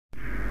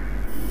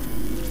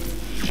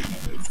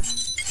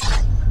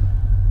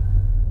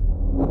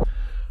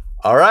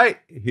All right,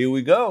 here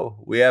we go.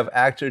 We have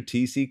actor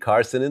TC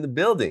Carson in the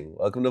building.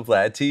 Welcome to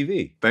Vlad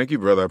TV. Thank you,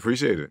 brother. I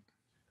appreciate it.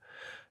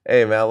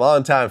 Hey man,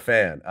 longtime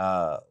fan.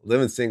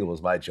 Living Single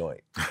was my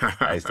joint.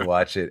 I used to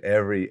watch it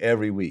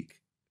every week.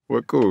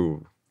 Well,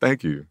 cool.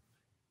 Thank you.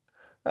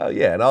 Oh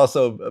yeah, and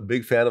also a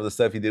big fan of the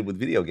stuff you did with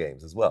video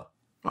games as well.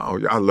 Oh,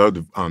 yeah, I love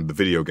the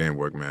video game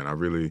work, man. I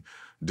really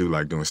do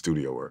like doing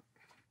studio work.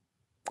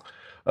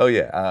 Oh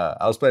yeah,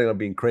 I was planning on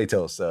being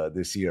Kratos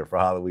this year for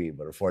Halloween,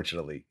 but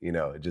unfortunately,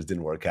 it just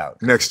didn't work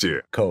out. Next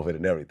year. COVID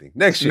and everything.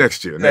 Next year.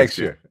 Next year. Next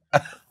year.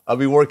 I'll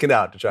be working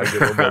out to try to get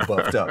a little more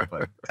buffed up.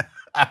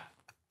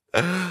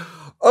 But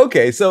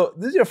okay, so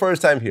this is your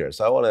first time here,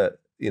 so I want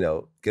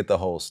to, get the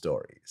whole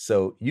story.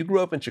 So you grew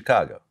up in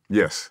Chicago.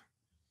 Yes.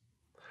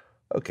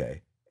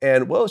 Okay.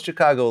 And what was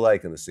Chicago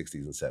like in the 60s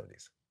and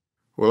 70s?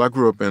 Well, I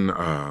grew up in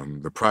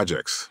the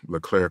projects,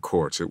 LeClaire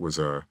Courts. It was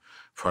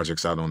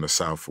projects out on the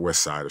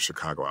southwest side of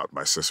Chicago, out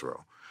by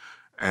Cicero.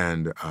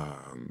 And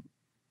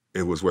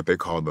it was what they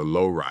called the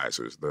low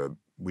risers.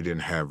 We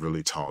didn't have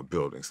really tall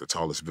buildings. The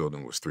tallest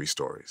building was 3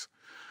 stories.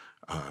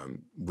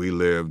 We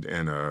lived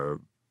in a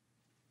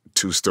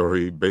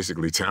 2-story,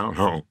 basically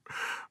townhome,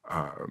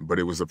 but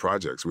it was the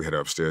projects. We had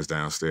upstairs,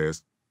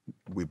 downstairs.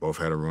 We both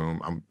had a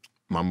room.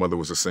 My mother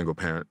was a single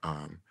parent.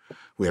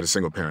 We had a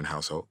single parent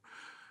household,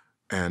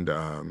 and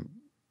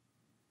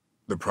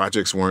the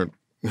projects weren't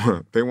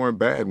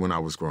bad when I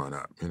was growing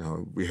up.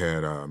 We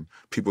had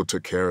people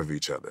took care of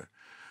each other.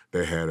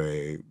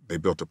 They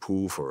built a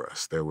pool for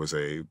us. There was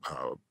a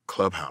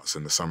clubhouse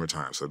in the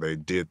summertime, so they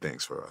did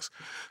things for us.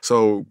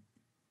 So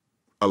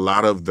a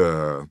lot of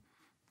the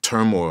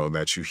turmoil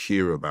that you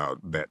hear about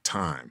that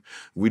time,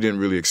 we didn't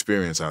really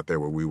experience out there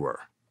where we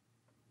were.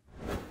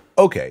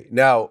 Okay,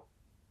 now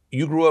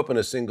you grew up in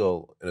a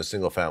single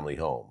family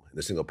home, in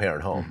a single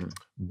parent home,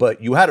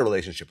 but you had a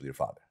relationship with your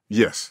father.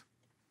 Yes.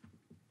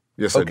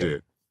 Yes, okay. I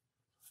did.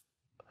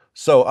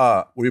 So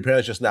were your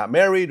parents just not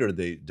married, or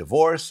they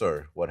divorced,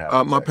 or what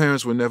happened? My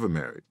parents were never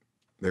married.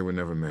 They were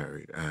never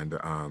married.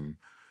 And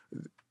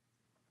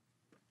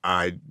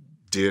I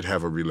did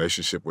have a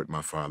relationship with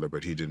my father,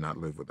 but he did not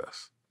live with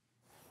us.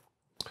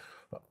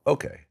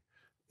 Okay.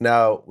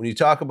 Now, when you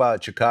talk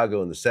about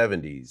Chicago in the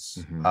 70s,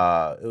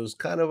 it was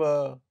kind of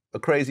a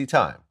crazy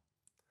time.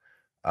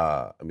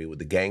 I mean, with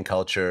the gang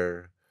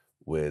culture,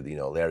 with,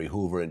 Larry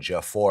Hoover and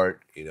Jeff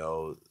Fort,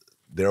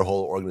 their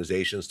whole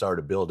organization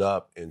started to build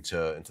up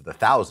into the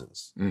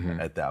thousands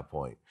at that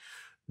point.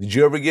 Did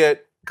you ever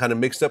get kind of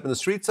mixed up in the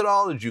streets at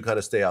all, or did you kind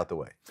of stay out the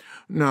way?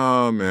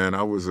 No, man,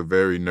 I was a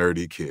very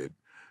nerdy kid.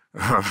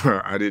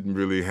 I didn't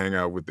really hang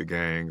out with the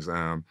gangs.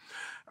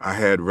 I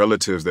had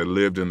relatives that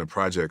lived in the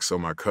project, so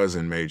my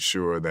cousin made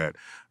sure that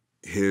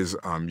his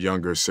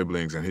younger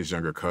siblings and his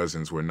younger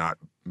cousins were not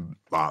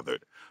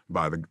bothered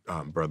by the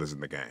brothers in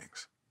the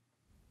gangs.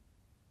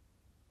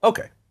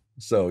 Okay,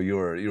 so you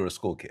were a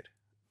school kid.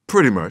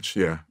 Pretty much,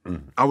 yeah.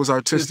 I was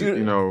artistic,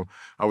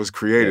 I was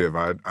creative.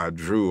 Yeah. I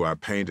drew, I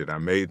painted, I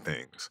made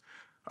things.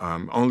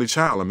 Only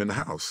child, I'm in the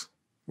house.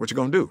 What you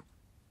gonna do?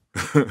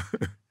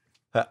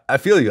 I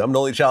feel you. I'm an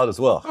only child as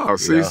well. Oh,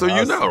 see, so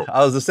you know.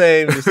 I was the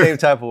same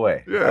type of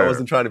way. Yeah. I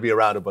wasn't trying to be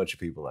around a bunch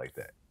of people like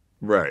that.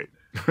 Right.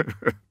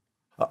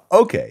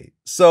 Okay,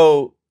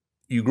 so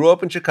you grew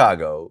up in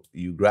Chicago.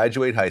 You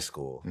graduate high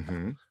school.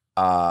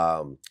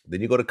 Then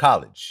you go to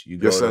college. You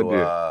go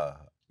to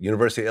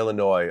University of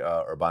Illinois,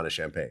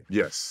 Urbana-Champaign.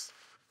 Yes.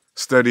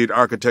 Studied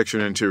architecture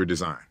and interior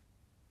design.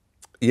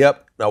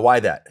 Yep. Now,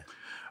 why that?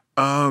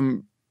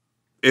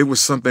 It was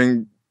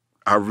something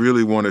I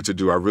really wanted to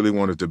do. I really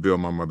wanted to build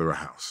my mother a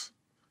house.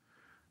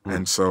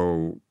 And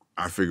so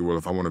I figured, well,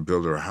 if I want to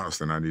build her a house,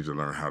 then I need to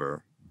learn how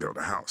to build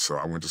a house. So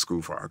I went to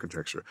school for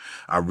architecture.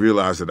 I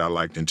realized that I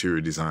liked interior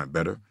design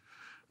better.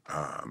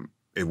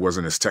 It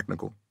wasn't as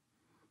technical.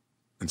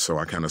 And so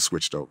I kind of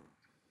switched over.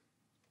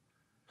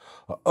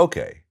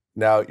 Okay.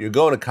 Now, you're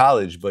going to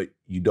college, but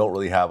you don't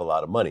really have a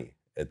lot of money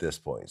at this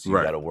point. So you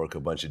got to work a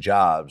bunch of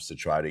jobs to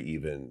try to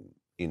even,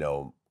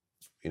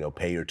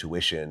 pay your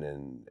tuition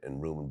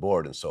and room and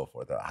board and so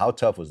forth. How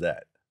tough was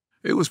that?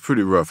 It was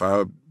pretty rough.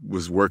 I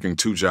was working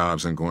 2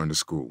 jobs and going to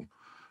school.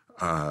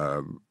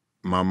 My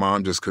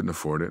mom just couldn't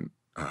afford it.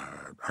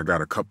 I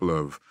got a couple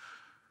of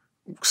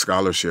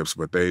scholarships,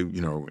 but they,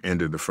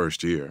 ended the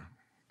first year.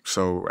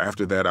 So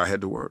after that, I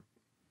had to work.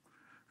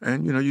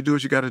 And, you do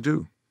what you got to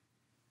do.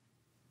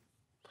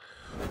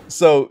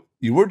 So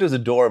you worked as a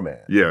doorman.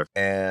 Yeah.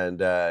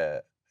 And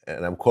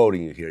I'm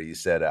quoting you here. You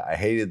said, I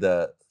hated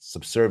the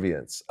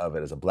subservience of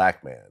it as a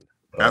black man.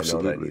 But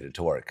Absolutely. I know that needed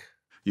to work.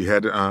 You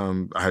had,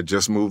 I had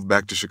just moved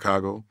back to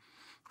Chicago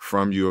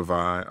from U of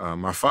I.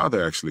 My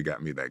father actually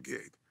got me that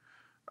gig.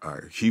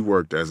 He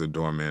worked as a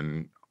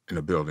doorman in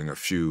a building a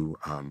few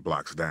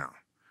blocks down.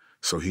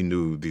 So he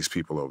knew these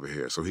people over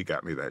here. So he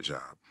got me that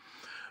job.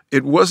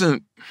 It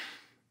wasn't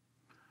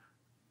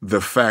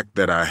the fact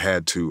that I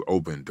had to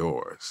open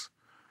doors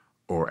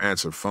or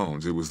answer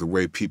phones. It was the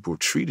way people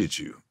treated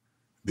you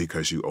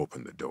because you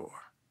opened the door.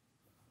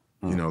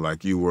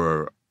 Like you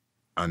were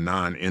a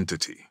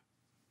non-entity.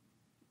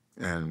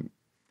 And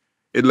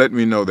it let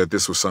me know that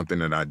this was something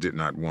that I did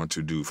not want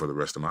to do for the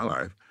rest of my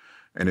life.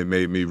 And it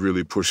made me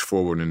really push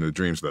forward in the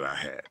dreams that I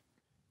had.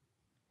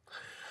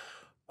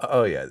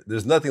 Oh yeah,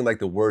 there's nothing like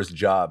the worst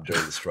job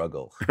during the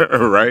struggle.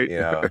 Right? You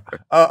know?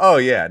 Oh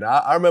yeah. Now,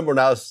 I remember when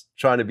I was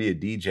trying to be a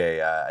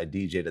DJ, I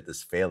DJ'd at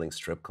this failing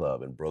strip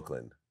club in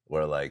Brooklyn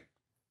where like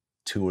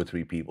 2 or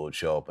 3 people would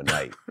show up a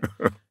night.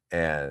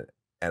 and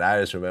I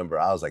just remember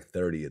I was like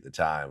 30 at the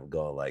time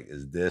going like,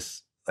 is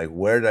this like,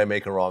 where did I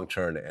make a wrong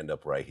turn to end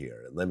up right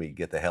here? And let me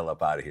get the hell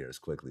up out of here as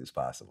quickly as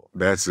possible.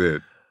 That's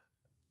it.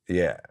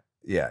 Yeah.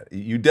 Yeah.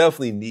 You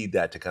definitely need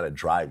that to kind of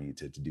drive you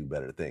to do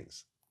better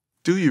things.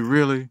 Do you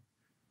really?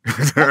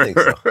 I think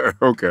so.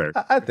 Okay.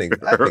 I think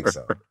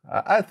so.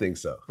 I think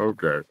so.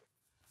 Okay.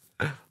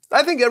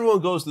 I think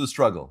everyone goes through the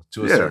struggle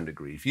to a certain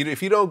degree.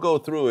 If you don't go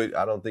through it,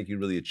 I don't think you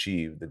really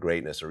achieve the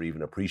greatness or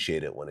even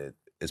appreciate it when it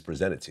is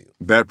presented to you.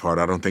 That part,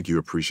 I don't think you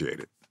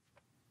appreciate it.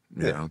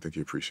 Yeah, I don't think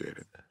you appreciate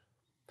it.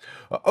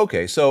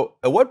 Okay, so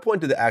at what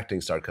point did the acting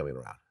start coming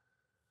around?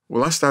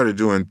 Well, I started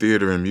doing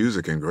theater and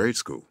music in grade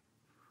school.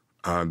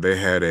 They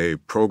had a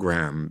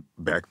program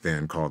back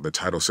then called the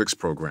Title VI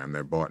program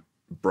that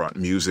brought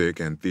music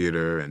and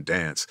theater and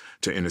dance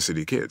to inner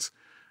city kids.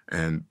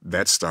 And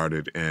that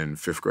started in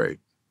 5th grade.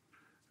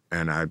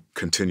 And I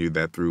continued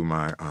that through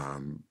my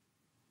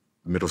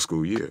middle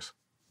school years.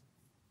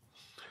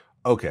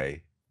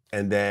 Okay.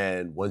 And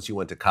then once you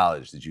went to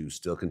college, did you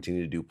still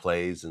continue to do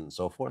plays and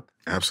so forth?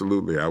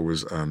 Absolutely. I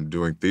was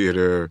doing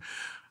theater.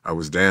 I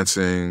was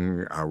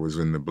dancing. I was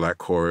in the Black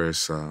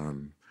chorus.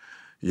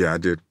 Yeah, I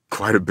did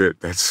quite a bit.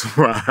 That's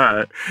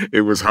why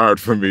it was hard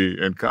for me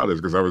in college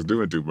because I was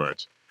doing too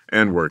much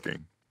and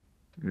working,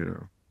 you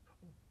know.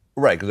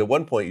 Right, because at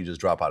one point you just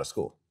drop out of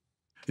school.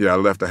 Yeah, I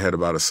left. I had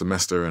about a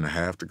semester and a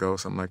half to go,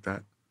 something like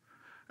that.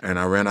 And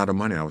I ran out of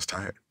money. I was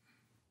tired.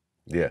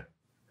 Yeah.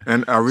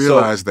 And I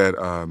realized that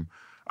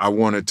I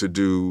wanted to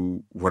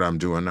do what I'm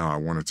doing now. I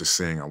wanted to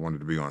sing. I wanted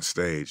to be on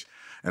stage.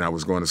 And I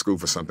was going to school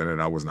for something that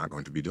I was not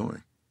going to be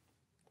doing.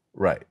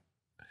 Right.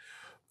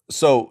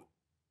 So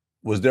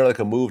was there like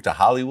a move to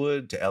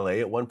Hollywood, to LA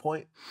at one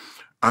point?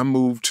 I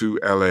moved to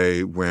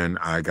LA when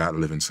I got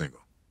Living Single.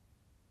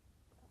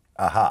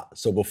 Aha.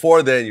 So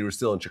before then, you were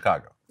still in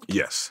Chicago?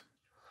 Yes.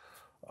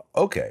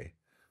 Okay.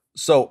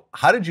 So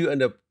how did you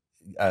end up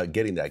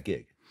getting that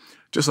gig?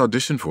 Just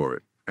auditioned for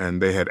it.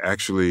 And they had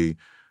actually,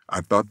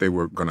 I thought they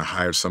were going to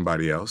hire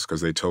somebody else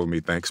because they told me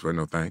thanks, but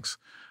no thanks.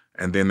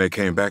 And then they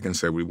came back and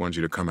said, we want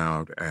you to come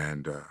out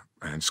and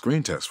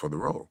screen test for the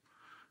role.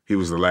 He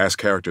was the last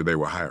character they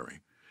were hiring.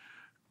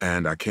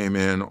 And I came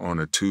in on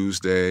a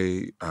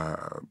Tuesday.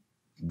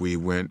 We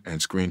went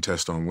and screen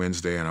test on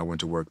Wednesday, and I went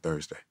to work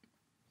Thursday.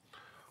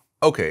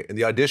 Okay. And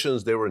the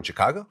auditions, they were in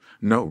Chicago?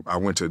 No,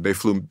 they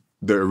flew,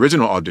 the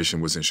original audition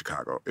was in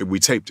Chicago. We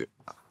taped it.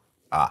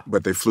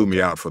 But they flew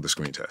me out for the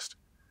screen test.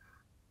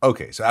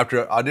 Okay. So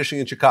after auditioning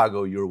in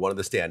Chicago, you were one of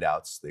the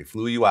standouts. They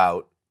flew you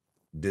out,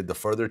 did the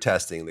further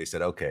testing. They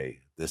said, okay,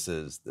 this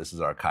is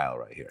our Kyle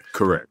right here.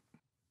 Correct.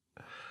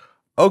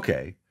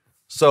 Okay.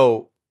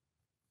 So,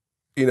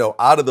 you know,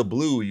 out of the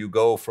blue, you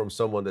go from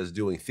someone that's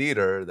doing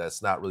theater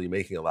that's not really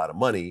making a lot of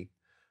money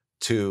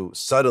to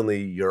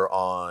suddenly you're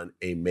on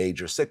a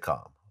major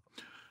sitcom.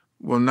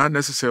 Well, not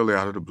necessarily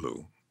out of the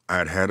blue. I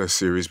had had a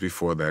series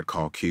before that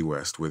called Key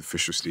West with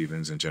Fisher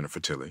Stevens and Jennifer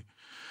Tilly.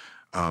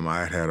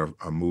 I had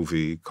a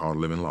movie called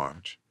Living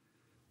Large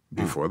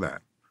before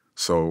that.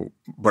 So,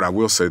 but I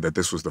will say that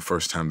this was the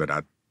first time that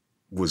I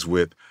was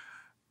with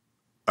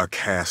a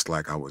cast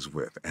like I was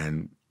with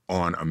and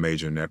on a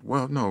major net.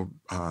 Well, no,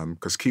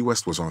 because Key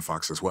West was on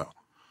Fox as well.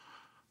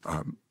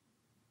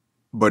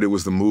 But it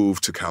was the move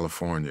to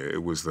California.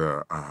 It was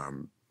the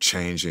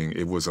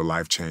it was a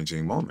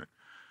life-changing moment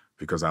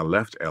because I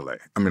left I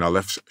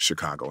left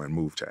Chicago and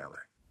moved to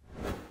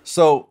LA.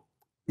 So,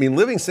 I mean,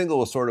 Living Single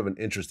was sort of an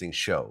interesting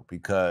show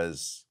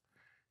because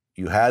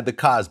you had The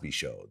Cosby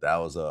Show. That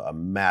was a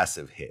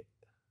massive hit.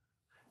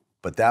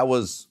 But that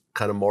was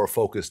kind of more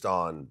focused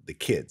on the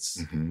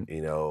kids,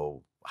 you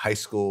know, high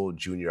school,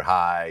 junior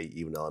high,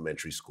 even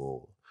elementary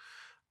school.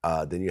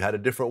 Then you had A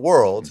Different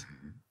World,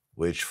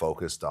 which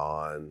focused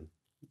on,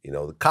 you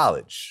know, the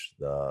college,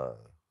 the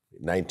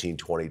 19,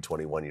 20,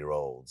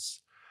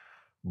 21-year-olds.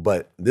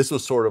 But this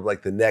was sort of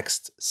like the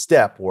next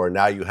step where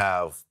now you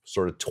have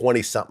sort of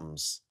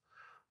 20-somethings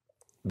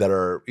that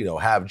are, you know,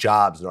 have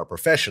jobs and are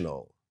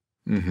professional.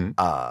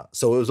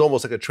 So it was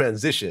almost like a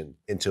transition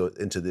into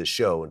this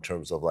show in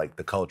terms of like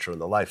the culture and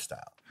the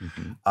lifestyle.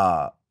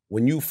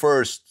 When you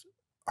first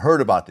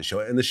heard about the show,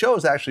 and the show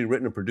is actually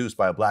written and produced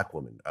by a Black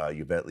woman,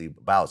 Yvette Lee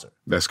Bowser.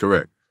 That's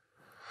correct.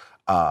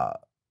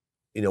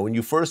 You know, when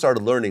you first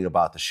started learning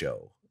about the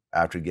show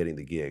after getting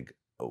the gig,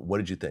 what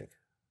did you think?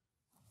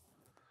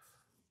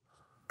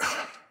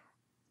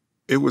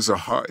 It was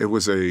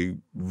a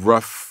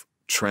rough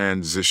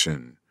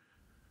transition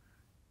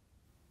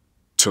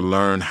to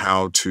learn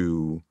how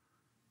to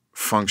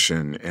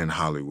function in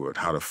Hollywood,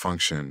 how to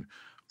function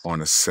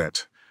on a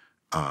set,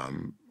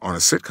 on a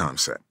sitcom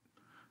set.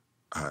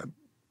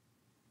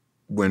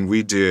 When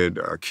we did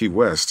Key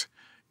West,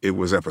 it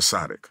was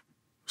episodic.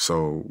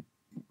 So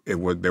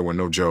there were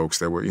no jokes.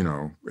 There were,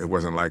 it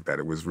wasn't like that.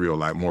 It was real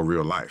life, more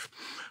real life.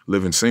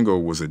 Living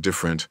Single was a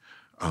different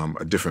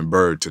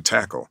bird to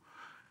tackle.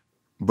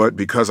 But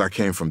because I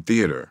came from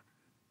theater,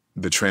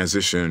 the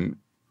transition,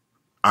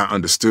 I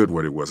understood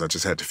what it was. I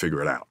just had to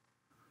figure it out.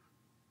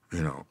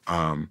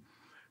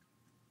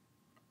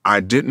 I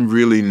didn't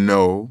really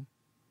know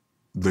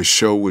the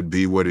show would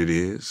be what it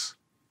is,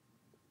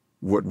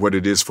 what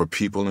it is for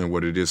people and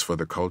what it is for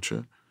the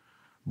culture.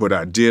 But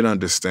I did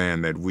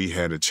understand that we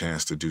had a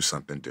chance to do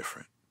something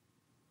different.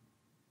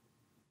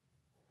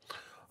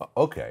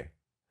 Okay.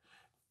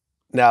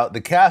 Now,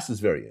 the cast is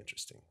very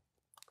interesting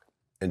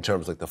in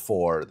terms of like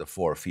the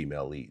four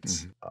female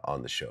leads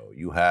on the show.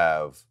 You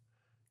have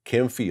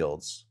Kim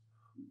Fields,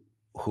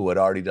 who had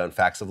already done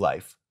Facts of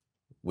Life,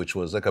 which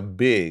was like a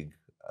big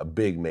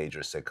major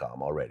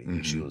sitcom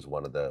already. She was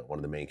one of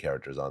the main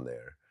characters on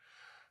there.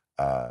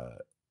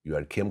 You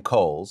had Kim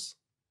Coles.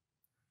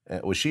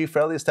 Was she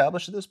fairly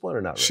established at this point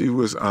or not really? She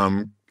was,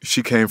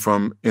 she came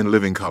from In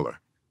Living Color.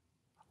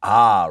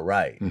 Ah,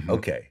 right.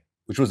 Okay.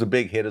 Which was a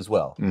big hit as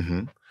well.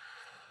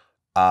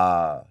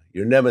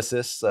 Your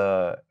nemesis,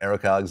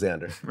 Eric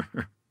Alexander.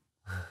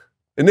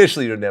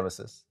 Initially your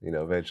nemesis,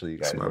 eventually you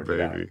guys That's my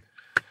baby.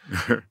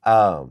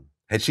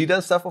 Had she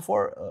done stuff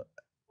before?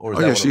 Oh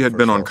yeah, she had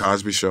been on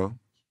Cosby Show.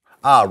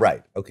 Ah,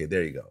 right. Okay,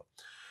 there you go.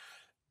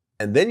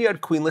 And then you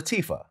had Queen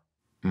Latifah,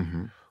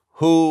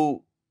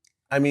 who,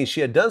 I mean,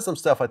 she had done some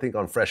stuff, I think,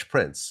 on Fresh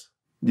Prince.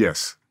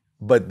 Yes.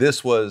 But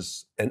this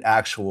was an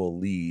actual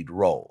lead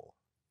role.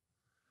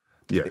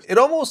 Yes. It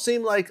almost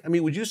seemed like, I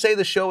mean, would you say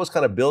the show was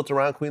kind of built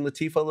around Queen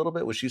Latifah a little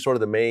bit? Was she sort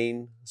of the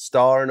main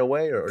star in a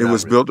way? Or it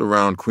was built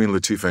around Queen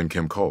Latifah and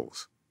Kim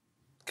Coles.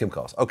 Kim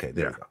Coles. Okay,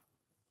 there you go.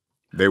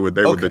 They were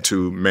the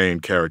two main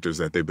characters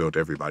that they built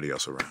everybody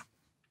else around.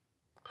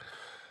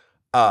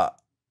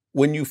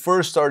 When you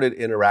first started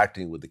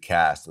interacting with the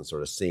cast and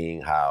sort of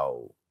seeing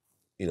how,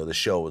 the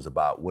show was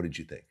about, what did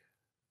you think?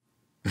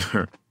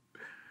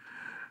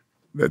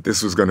 That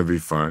this was going to be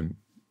fun.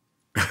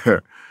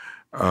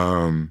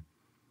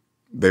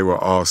 They were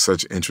all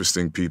such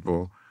interesting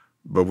people,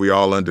 but we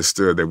all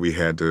understood that we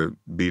had to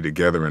be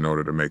together in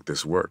order to make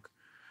this work.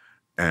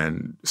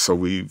 And so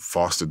we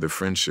fostered the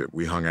friendship.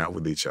 We hung out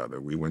with each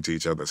other. We went to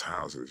each other's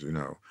houses,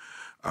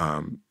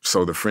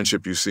 So the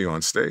friendship you see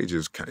on stage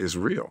is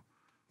real.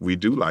 We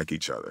do like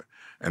each other.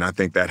 And I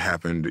think that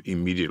happened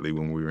immediately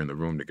when we were in the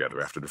room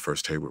together after the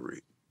first table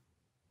read.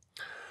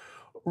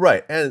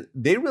 Right. And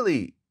they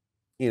really,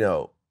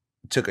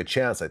 took a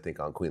chance, I think,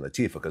 on Queen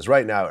Latifah, because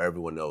right now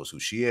everyone knows who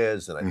she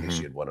is. And I think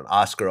she had won an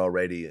Oscar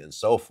already and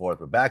so forth.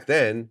 But back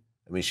then,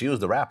 I mean, she was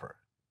the rapper,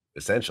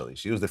 essentially.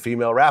 She was the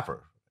female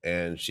rapper.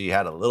 And she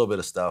had a little bit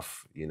of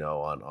stuff,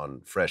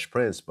 on Fresh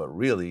Prince. But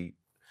really,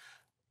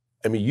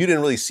 I mean, you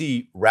didn't really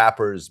see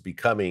rappers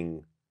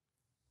becoming...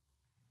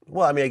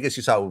 Well, I mean, I guess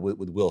you saw it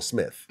with Will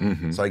Smith.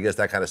 So I guess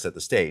that kind of set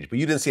the stage. But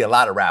you didn't see a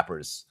lot of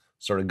rappers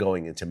sort of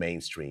going into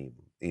mainstream,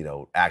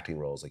 acting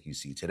roles like you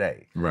see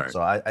today. Right.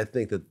 So I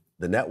think that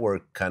the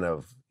network kind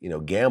of,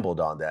 gambled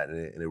on that,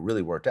 and it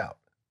really worked out.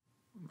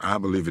 I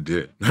believe it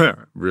did.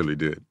 Really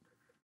did.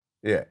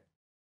 Yeah.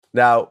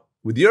 Now,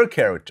 with your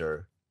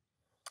character,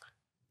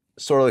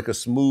 sort of like a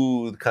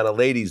smooth kind of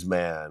ladies'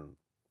 man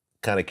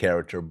kind of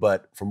character,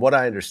 but from what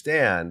I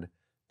understand,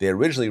 they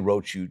originally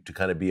wrote you to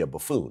kind of be a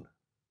buffoon.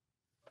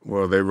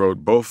 Well, they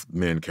wrote both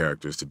men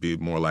characters to be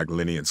more like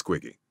Lenny and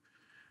Squiggy.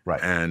 Right.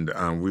 And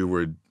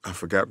I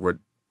forgot what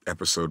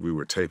episode we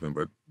were taping,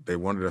 but they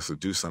wanted us to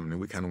do something,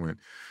 and we kind of went,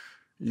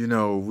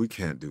 we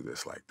can't do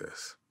this like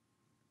this.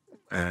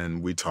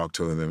 And we talked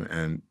to them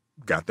and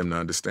got them to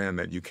understand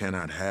that you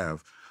cannot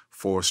have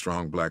 4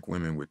 strong black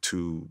women with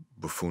 2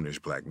 buffoonish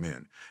black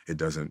men. It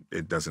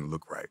doesn't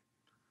look right.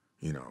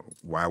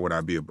 Why would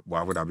I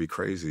be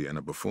crazy and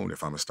a buffoon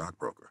if I'm a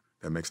stockbroker?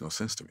 That makes no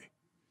sense to me.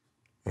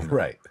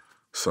 Right.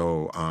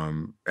 So,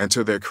 and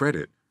to their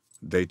credit,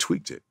 they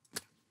tweaked it.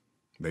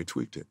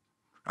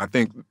 I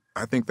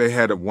think they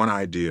had one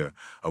idea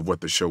of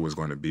what the show was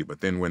going to be, but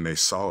then when they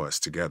saw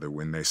us together,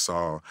 when they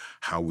saw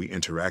how we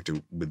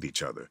interacted with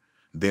each other,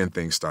 then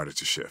things started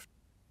to shift.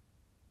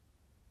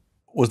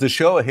 Was the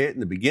show a hit in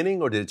the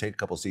beginning, or did it take a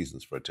couple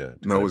seasons for it to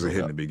No, it was a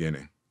hit in the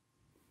beginning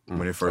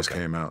when it first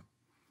came out.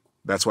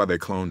 That's why they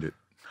cloned it.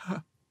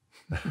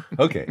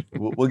 Okay,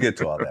 we'll get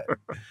to all that.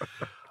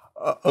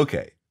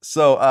 Okay,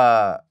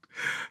 so...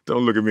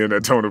 Don't look at me in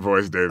that tone of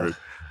voice, David.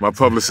 My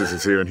publicist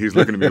is here, and he's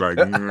looking at me like...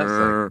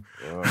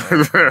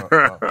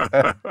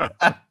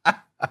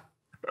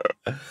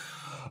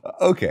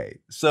 Okay,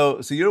 so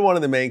you're one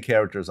of the main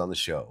characters on the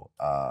show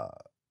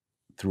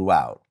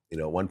throughout.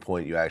 At one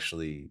point, you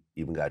actually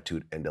even got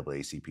 2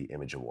 NAACP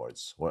Image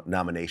Awards.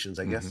 Nominations,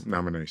 I guess?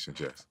 Nominations,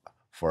 yes.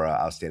 For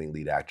Outstanding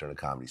Lead Actor in a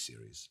Comedy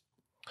Series.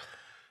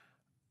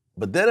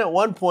 But then at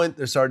one point,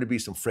 there started to be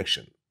some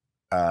friction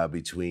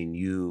between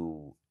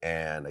you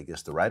and, I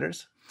guess, the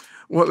writers?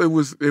 Well,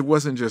 it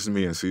wasn't just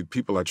me. And see,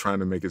 people are trying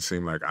to make it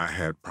seem like I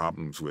had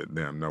problems with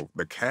them. No,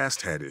 the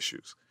cast had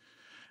issues.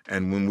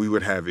 And when we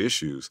would have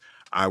issues,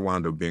 I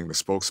wound up being the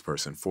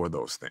spokesperson for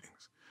those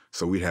things.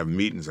 So we'd have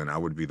meetings and I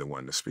would be the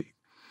one to speak.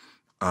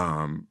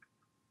 And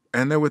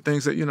there were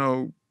things that, you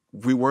know,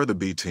 we were the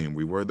B team.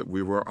 We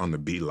were on the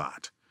B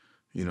lot,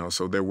 you know,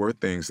 so there were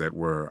things that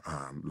were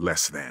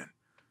less than,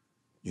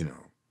 you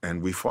know,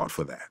 and we fought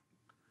for that.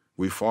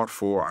 We fought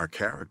for our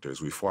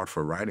characters. We fought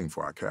for writing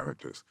for our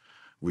characters.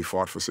 We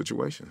fought for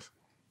situations.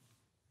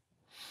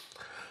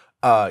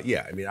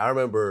 Yeah, I mean, I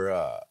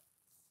remember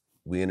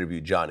we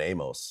interviewed John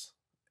Amos,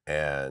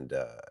 and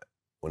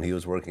when he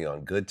was working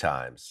on Good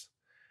Times,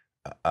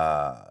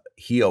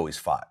 he always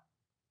fought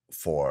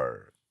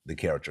for the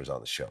characters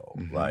on the show.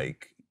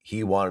 Like,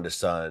 he wanted his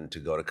son to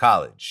go to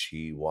college.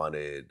 He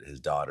wanted his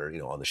daughter, you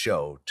know, on the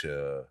show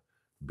to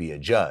be a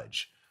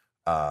judge,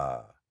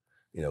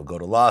 you know, go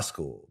to law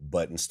school.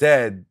 But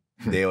instead,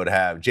 they would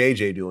have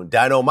JJ doing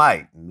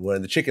dynamite and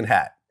wearing the chicken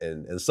hat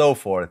and so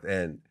forth.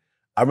 And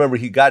I remember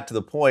he got to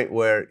the point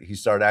where he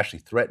started actually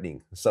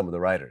threatening some of the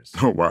writers.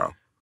 Oh, wow.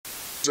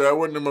 So I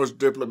wasn't the most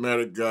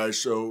diplomatic guy,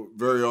 so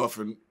very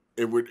often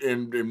it would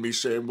end in me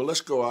saying, well,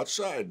 let's go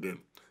outside then.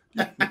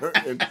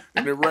 and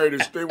the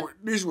writers,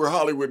 these were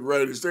Hollywood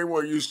writers. They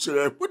weren't used to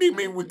that. What do you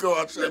mean we go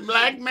outside? The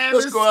black man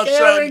Let's was go outside and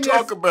scaring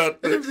talk us.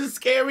 about this. It was a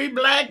scary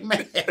black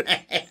man.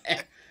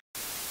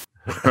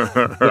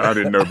 I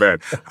didn't know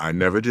that. I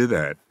never did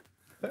that.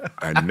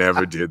 I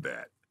never did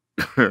that.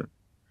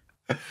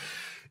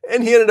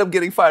 And he ended up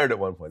getting fired at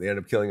one point. They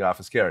ended up killing off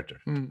his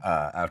character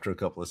after a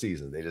couple of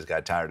seasons. They just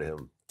got tired of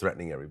him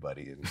threatening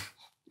everybody. And,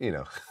 you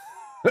know,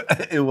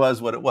 it was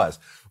what it was.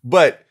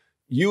 But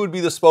you would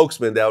be the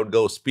spokesman that would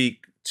go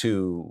speak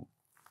to,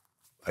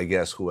 I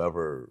guess,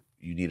 whoever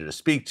you needed to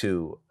speak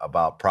to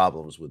about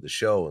problems with the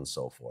show and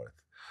so forth.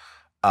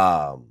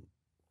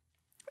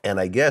 And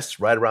I guess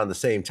right around the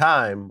same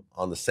time,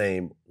 on the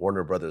same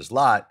Warner Brothers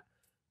lot,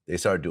 they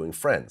started doing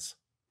Friends.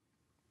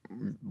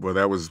 Well,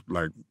 that was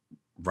like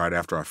right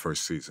after our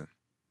first season.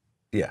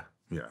 Yeah.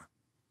 Yeah.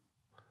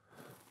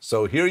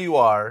 So here you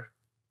are,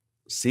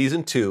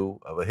 season 2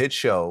 of a hit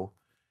show,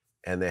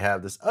 and they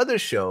have this other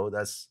show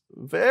that's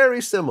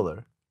very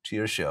similar to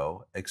your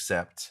show,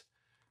 except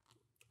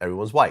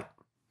everyone's white.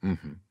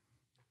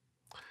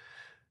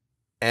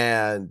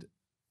 And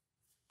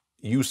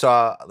you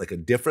saw like a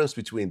difference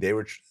between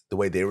the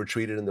way they were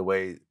treated and the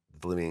way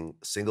the living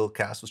single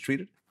cast was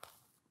treated?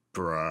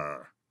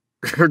 Bruh.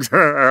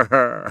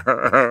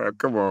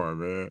 Come on,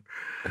 man.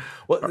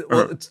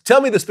 Well,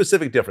 tell me the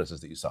specific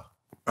differences that you saw.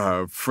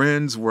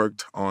 Friends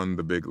worked on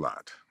the big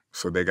lot,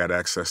 so they got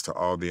access to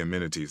all the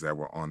amenities that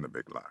were on the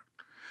big lot.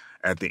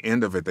 At the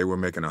end of it, they were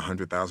making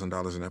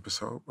 $100,000 an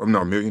episode. Or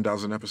no, $1 million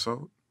an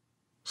episode,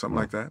 something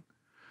like that.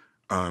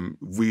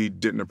 We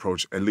didn't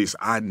approach, at least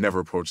I never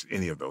approached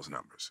any of those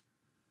numbers.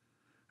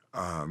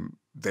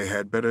 They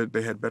had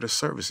better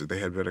services. They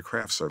had better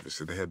craft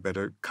services. They had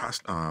better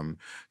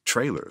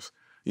trailers,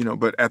 you know,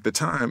 but at the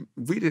time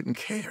we didn't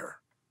care.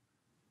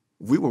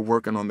 We were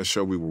working on the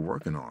show we were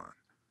working on.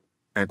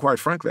 And quite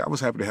frankly, I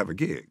was happy to have a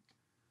gig.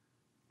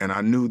 And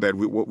I knew that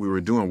what we were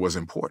doing was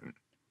important.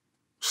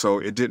 So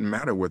it didn't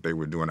matter what they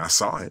were doing. I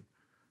saw it,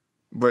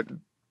 but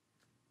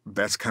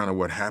that's kind of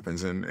what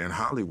happens in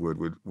Hollywood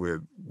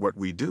with what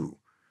we do.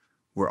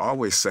 We're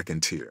always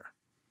second tier.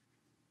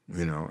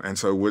 You know, and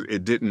so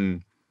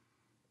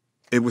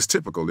it was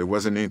typical. It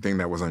wasn't anything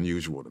that was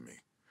unusual to me.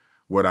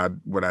 What I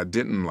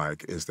didn't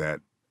like is that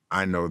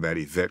I know that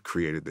Yvette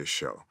created this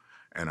show,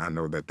 and I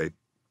know that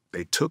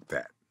they took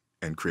that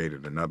and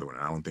created another one.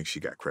 And I don't think she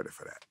got credit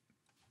for that.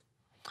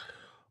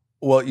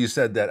 Well, you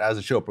said that as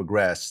the show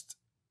progressed,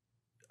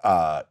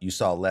 you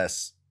saw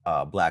less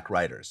black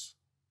writers,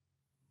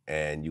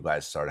 and you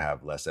guys started to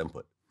have less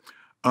input.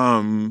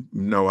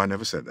 No, I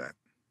never said that.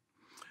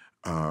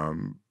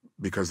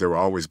 Because there were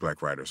always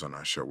black writers on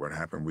our show. What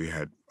happened, we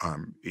had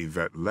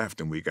Yvette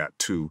left and we got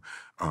 2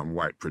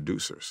 white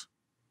producers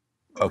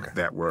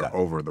that were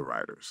over the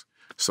writers.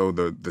 So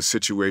the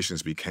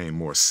situations became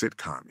more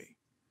sitcom-y.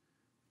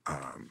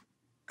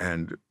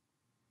 And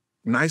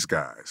nice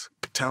guys,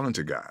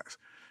 talented guys.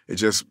 It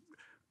just,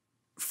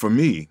 for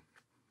me,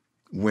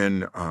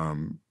 when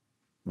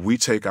we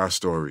take our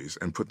stories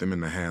and put them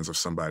in the hands of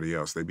somebody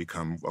else, they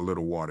become a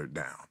little watered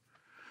down.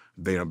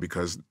 They are,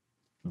 because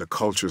the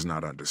culture is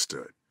not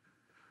understood.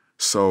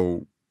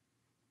 So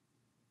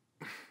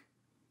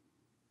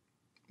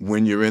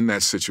when you're in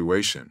that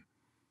situation,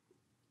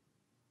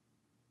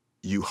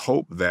 you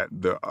hope that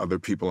the other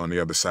people on the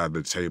other side of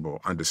the table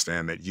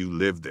understand that you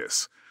live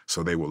this,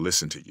 so they will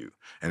listen to you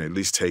and at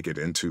least take it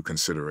into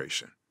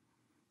consideration.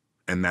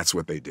 And that's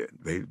what they did.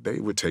 They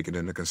would take it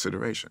into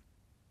consideration.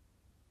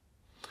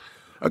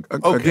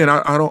 Again,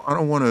 I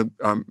don't want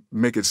to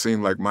make it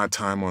seem like my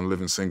time on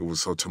Living Single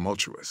was so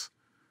tumultuous,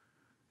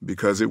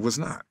 because it was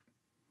not.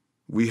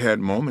 We had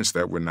moments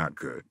that were not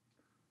good,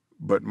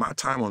 but my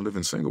time on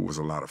Living Single was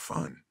a lot of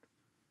fun.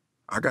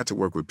 I got to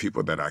work with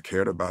people that I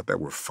cared about that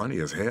were funny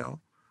as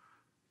hell,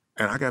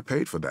 and I got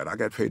paid for that. I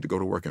got paid to go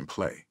to work and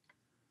play.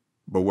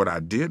 But what I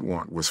did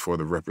want was for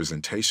the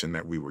representation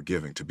that we were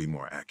giving to be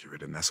more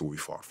accurate, and that's what we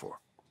fought for.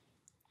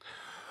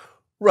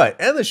 Right,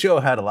 and the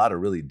show had a lot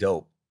of really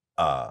dope,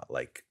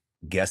 like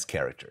guest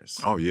characters.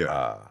 Oh,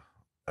 yeah.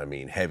 I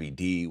mean, Heavy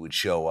D would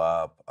show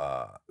up.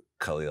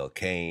 Khalil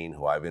Kane,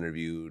 who I've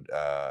interviewed,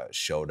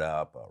 showed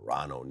up.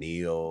 Ron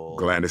O'Neal.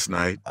 Gladys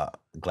Knight.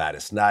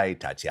 Gladys Knight,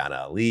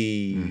 Tatiana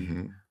Ali.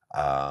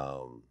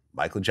 Mm-hmm.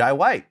 Michael Jai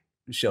White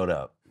showed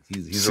up.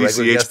 He's a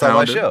regular CCH guest on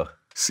my show.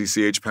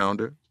 CCH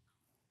Pounder.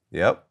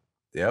 Yep.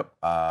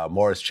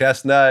 Morris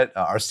Chestnut,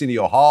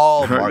 Arsenio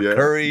Hall, Mark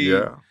Curry.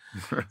 Yeah.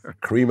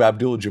 Kareem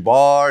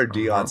Abdul-Jabbar,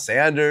 Deion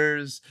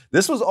Sanders.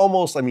 This was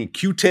almost, I mean,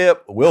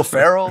 Q-Tip, Will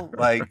Ferrell.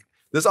 Like,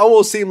 this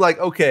almost seemed like,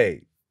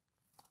 okay,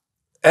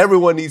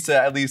 everyone needs to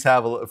at least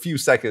have a few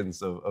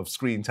seconds of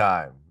screen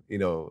time. You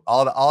know,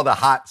 all the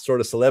hot sort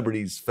of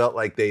celebrities felt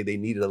like they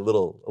needed a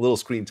little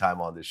screen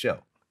time on this show.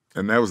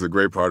 And that was the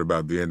great part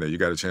about being there. You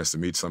got a chance to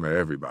meet some of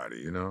everybody,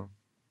 you know,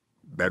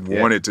 that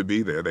wanted to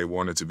be there. They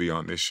wanted to be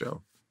on this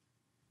show.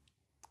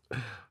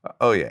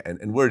 Oh, yeah.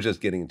 And we're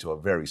just getting into a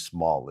very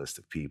small list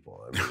of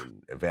people. I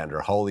mean,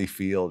 Evander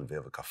Holyfield,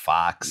 Vivica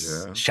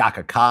Fox,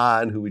 Shaka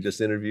Khan, who we just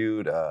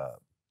interviewed,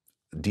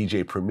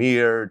 DJ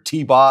Premier,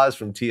 T-Boz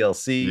from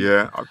TLC.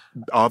 Yeah,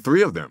 all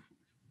three of them.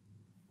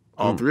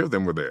 All three of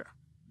them were there.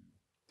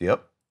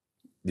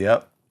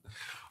 Yep.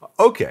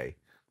 Okay,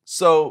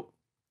 so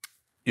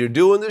you're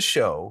doing this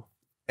show,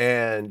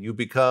 and you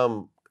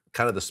become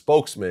kind of the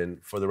spokesman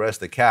for the rest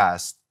of the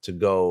cast to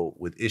go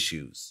with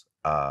issues,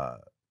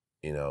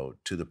 you know,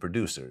 to the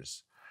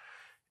producers.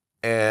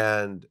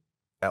 And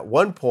at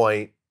one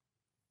point,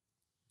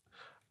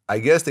 I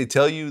guess they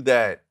tell you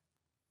that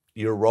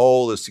your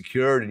role is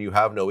secured and you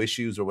have no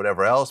issues or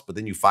whatever else, but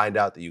then you find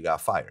out that you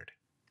got fired.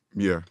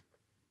 Yeah.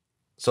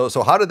 So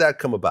how did that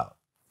come about?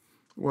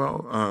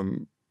 Well,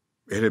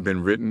 it had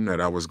been written that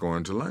I was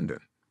going to London.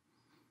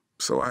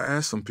 So I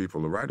asked some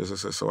people, the writers, I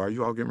said, so are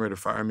you all getting ready to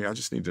fire me? I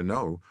just need to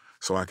know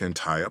so I can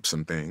tie up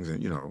some things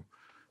and, you know,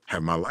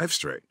 have my life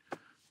straight.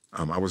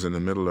 I was in the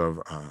middle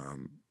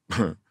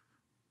of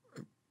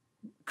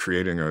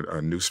creating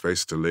a new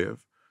space to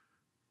live,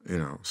 you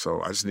know,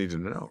 so I just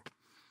needed to know.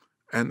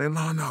 And then,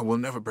 no, we'll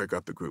never break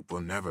up the group.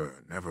 We'll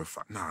never, no,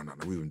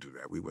 we wouldn't do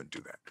that. We wouldn't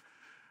do that.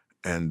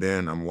 And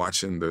then I'm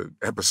watching the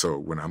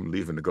episode when I'm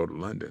leaving to go to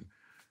London.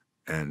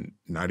 And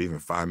not even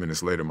 5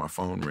 minutes later, my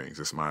phone rings.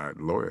 It's my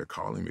lawyer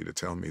calling me to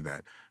tell me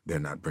that they're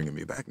not bringing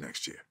me back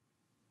next year.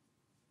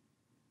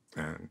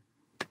 And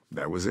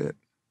that was it.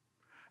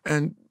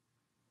 And,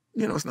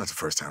 you know, it's not the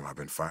first time I've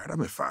been fired. I've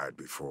been fired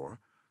before,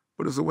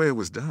 but it was the way it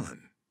was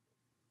done.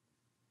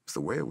 It's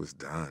the way it was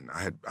done.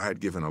 I had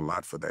given a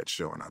lot for that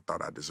show, and I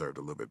thought I deserved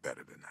a little bit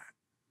better than that.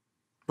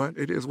 But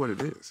it is what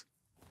it is.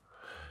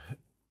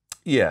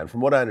 Yeah, and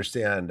from what I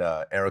understand,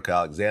 Erica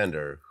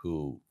Alexander,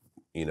 who,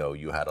 you know,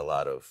 you had a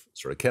lot of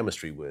sort of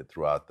chemistry with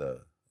throughout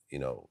the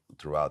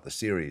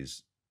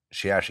series,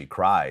 she actually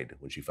cried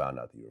when she found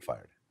out that you were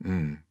fired.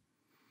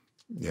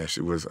 Yeah,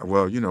 she was.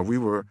 Well, you know, we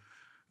were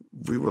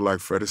like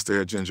Fred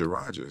Astaire, Ginger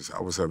Rogers.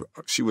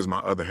 She was my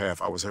other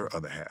half. I was her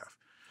other half.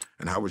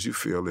 And how would you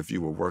feel if you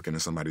were working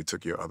and somebody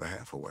took your other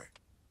half away?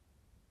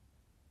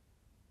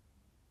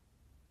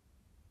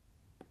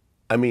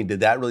 I mean,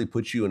 did that really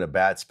put you in a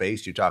bad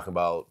space? You're talking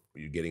about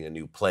you're getting a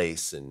new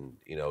place and,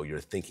 you know, you're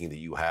thinking that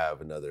you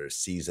have another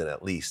season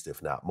at least,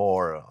 if not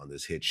more, on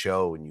this hit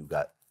show, and you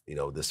got, you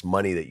know, this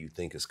money that you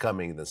think is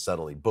coming, and then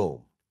suddenly,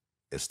 boom,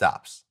 it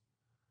stops.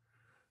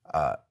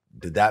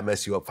 Did that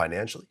mess you up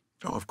financially?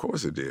 Oh, of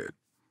course it did.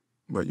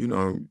 But, you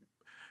know,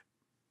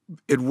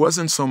 it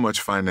wasn't so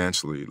much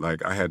financially,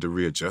 like I had to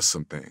readjust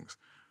some things,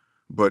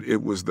 but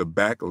it was the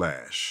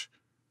backlash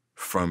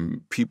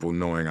from people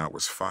knowing I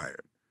was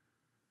fired.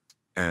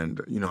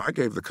 And, you know, I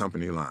gave the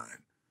company line.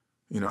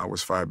 You know, I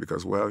was fired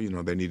because, well, you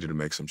know, they needed to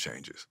make some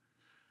changes.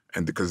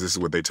 And because this is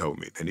what they told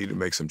me. They needed to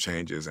make some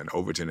changes, and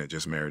Overton had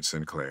just married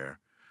Sinclair,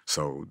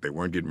 so they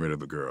weren't getting rid of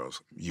the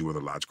girls. You were the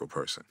logical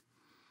person.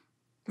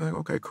 I'm like,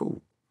 okay,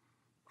 cool.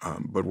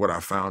 But what I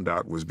found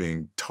out was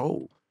being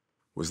told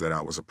was that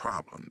I was a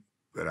problem,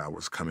 that I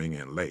was coming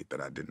in late, that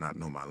I did not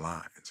know my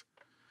lines.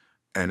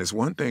 And it's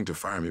one thing to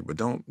fire me, but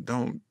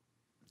don't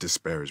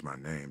disparage my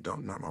name,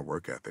 not my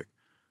work ethic.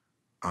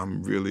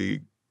 I'm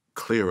really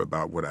clear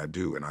about what I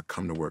do, and I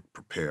come to work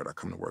prepared. I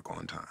come to work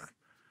on time,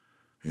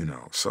 you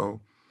know.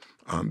 So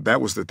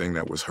that was the thing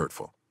that was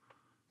hurtful,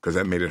 because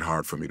that made it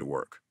hard for me to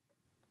work.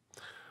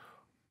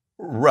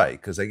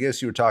 Right, because I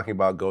guess you were talking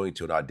about going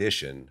to an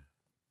audition,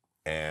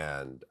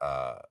 and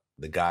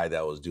the guy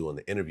that was doing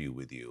the interview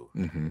with you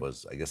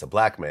was, I guess, a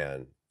black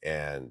man,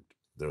 and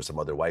there were some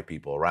other white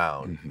people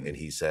around, and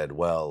he said,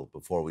 well,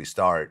 before we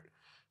start,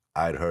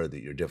 I'd heard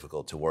that you're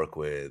difficult to work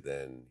with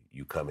and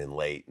you come in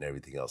late and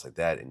everything else like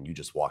that, and you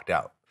just walked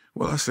out.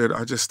 Well, I said,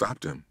 I just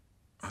stopped him.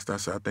 I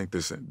said, I think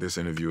this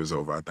interview is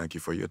over. I thank you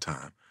for your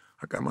time.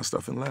 I got my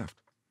stuff and left.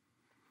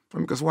 I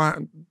mean, because why?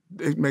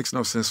 It makes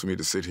no sense for me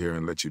to sit here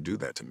and let you do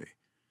that to me.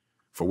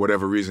 For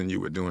whatever reason you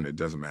were doing, it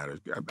doesn't matter.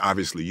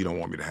 Obviously, you don't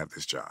want me to have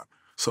this job.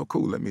 So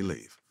cool, let me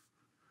leave.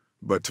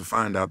 But to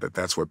find out that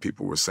that's what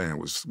people were saying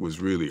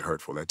was really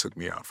hurtful. That took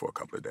me out for a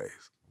couple of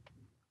days.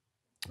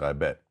 I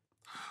bet.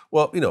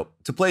 Well, you know,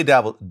 to play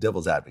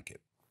devil's advocate,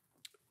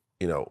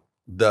 you know,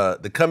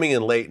 the coming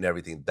in late and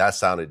everything, that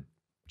sounded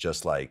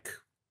just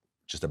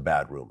a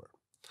bad rumor.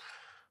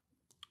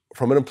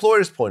 From an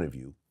employer's point of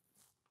view,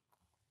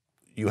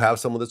 you have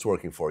someone that's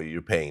working for you,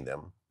 you're paying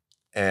them.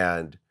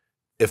 And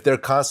if they're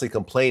constantly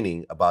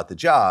complaining about the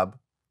job,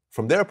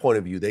 from their point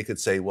of view, they could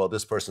say, well,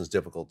 this person's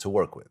difficult to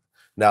work with.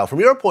 Now, from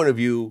your point of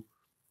view,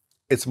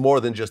 it's more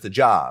than just a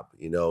job.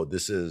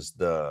 This is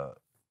the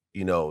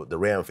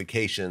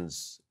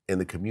ramifications in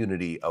the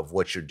community of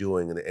what you're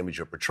doing and the image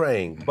you're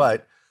portraying.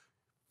 But,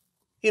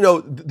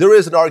 there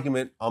is an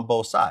argument on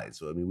both sides.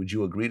 So, I mean, would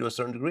you agree to a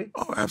certain degree?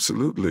 Oh,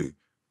 absolutely.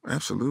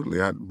 Absolutely.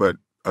 But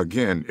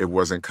again, it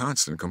wasn't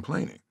constant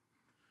complaining.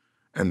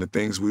 And the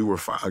things we were,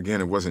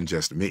 again, it wasn't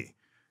just me.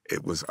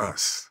 It was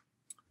us.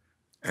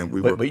 And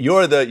we were. But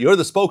you're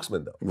the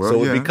spokesman, though. Well,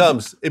 so yeah.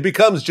 it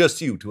becomes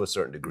just you to a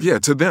certain degree. Yeah,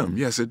 to them.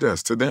 Yes, it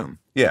does. To them.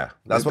 Yeah,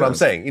 that's what I'm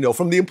saying.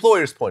 From the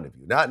employer's point of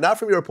view, not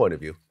from your point of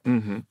view.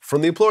 Mm-hmm.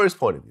 From the employer's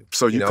point of view.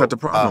 So you cut the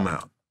problem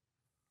out.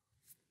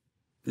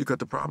 You cut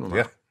the problem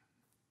out.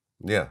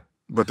 Yeah.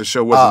 But the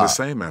show wasn't the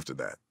same after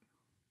that.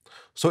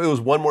 So it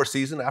was one more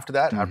season after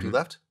that, after you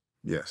left?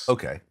 Yes.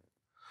 Okay.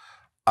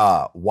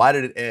 Why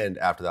did it end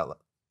after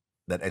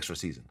that extra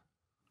season?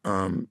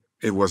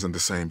 It wasn't the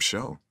same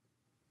show.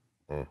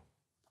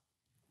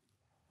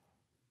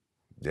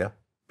 Yeah.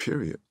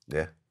 Period.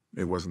 Yeah.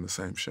 It wasn't the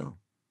same show.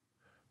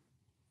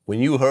 When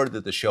you heard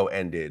that the show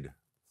ended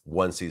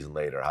one season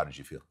later, how did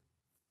you feel?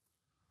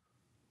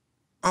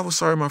 I was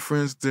sorry my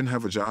friends didn't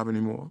have a job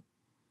anymore.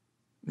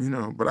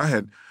 But I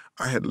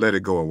had let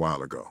it go a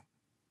while ago.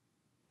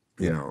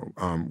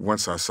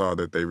 Once I saw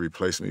that they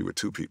replaced me with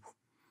 2 people.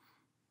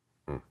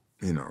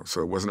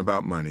 So it wasn't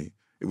about money.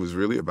 It was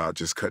really about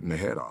just cutting the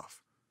head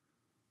off,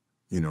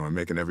 and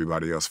making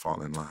everybody else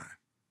fall in line.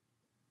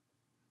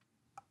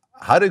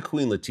 How did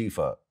Queen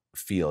Latifah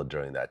feel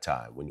during that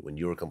time when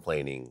you were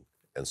complaining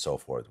and so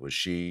forth? Was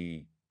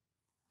she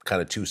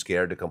kind of too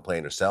scared to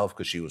complain herself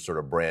because she was sort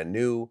of brand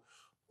new,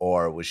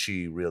 or was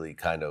she really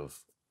kind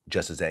of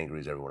just as angry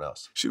as everyone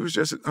else? She was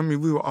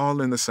we were all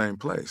in the same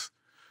place.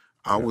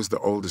 I was the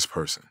oldest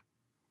person.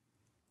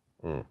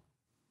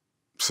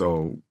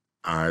 So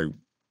I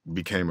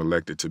became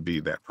elected to be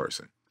that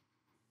person,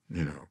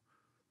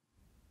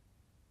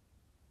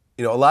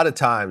 A lot of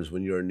times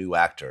when you're a new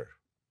actor,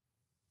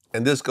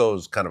 and this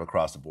goes kind of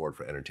across the board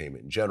for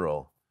entertainment in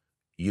general,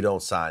 you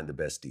don't sign the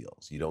best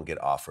deals. You don't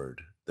get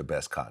offered the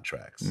best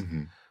contracts.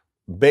 Mm-hmm.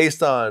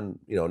 Based on,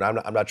 and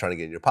I'm not trying to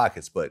get in your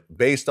pockets, but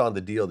based on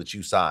the deal that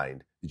you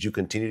signed, did you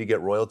continue to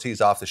get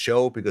royalties off the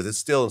show? Because it's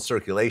still in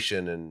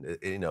circulation and,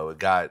 it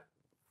got,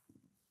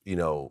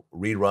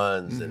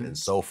 reruns and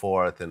so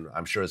forth. And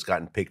I'm sure it's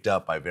gotten picked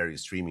up by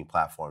various streaming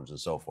platforms and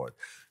so forth.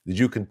 Did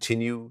you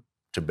continue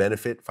to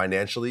benefit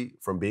financially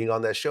from being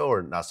on that show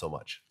or not so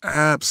much?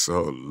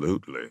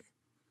 Absolutely.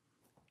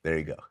 There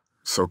you go.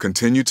 So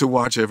continue to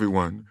watch,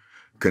 everyone.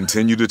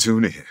 Continue to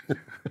tune in.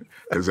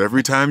 Because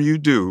every time you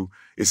do,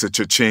 it's a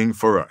cha-ching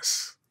for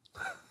us.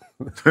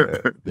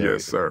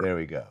 Yes, sir. There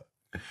we go.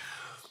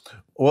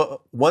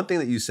 Well, one thing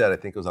that you said, I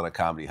think it was on a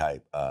Comedy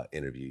Hype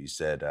interview, you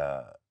said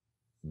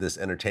this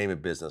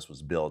entertainment business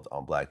was built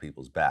on Black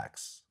people's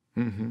backs,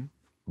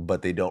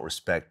 but they don't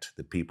respect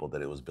the people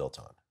that it was built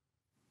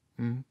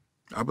on.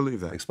 I believe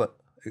that.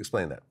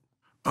 Explain that.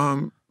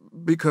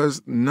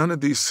 Because none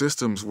of these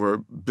systems were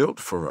built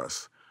for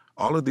us.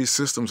 All of these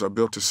systems are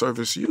built to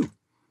service you.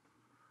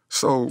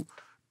 So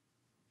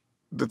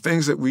the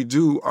things that we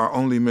do are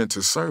only meant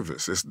to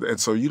service. And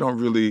so you don't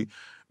really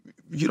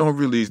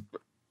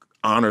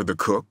honor the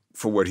cook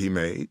for what he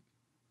made.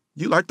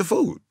 You like the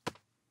food.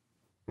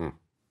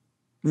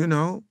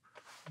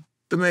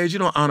 The maid, you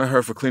don't honor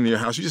her for cleaning your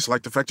house. You just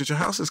like the fact that your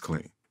house is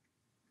clean.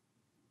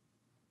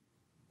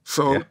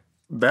 So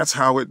that's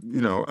how it,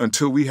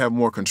 until we have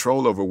more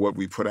control over what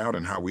we put out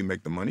and how we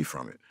make the money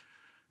from it,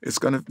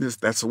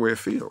 that's the way it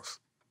feels.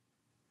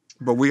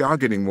 But we are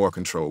getting more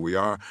control. We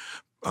are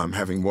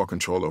having more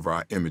control over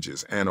our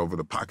images and over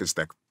the pockets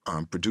that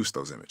produce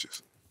those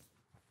images.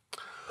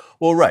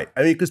 Well, right.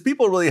 I mean, because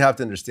people really have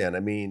to understand. I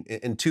mean,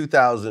 in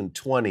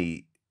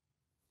 2020,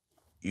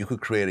 you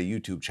could create a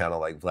YouTube channel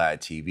like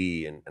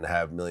VladTV and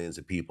have millions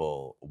of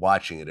people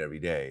watching it every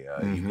day.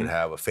 You could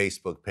have a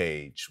Facebook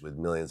page with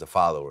millions of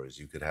followers.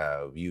 You could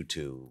have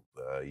YouTube.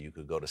 You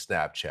could go to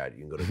Snapchat.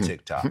 You can go to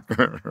TikTok.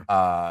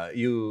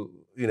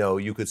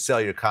 You could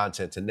sell your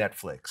content to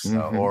Netflix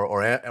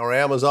or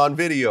Amazon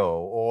Video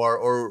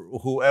or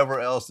whoever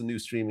else the new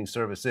streaming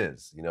service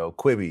is.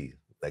 Quibi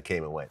that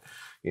came and went.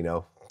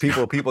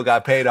 People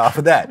got paid off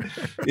of that, for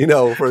a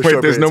short period of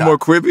time. There's no more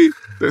Quibi?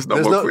 There's no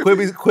more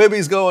Quibi?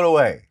 Quibi's going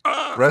away.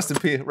 Rest in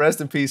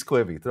peace,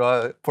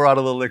 Quibi. Pour out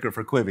a little liquor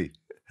for Quibi.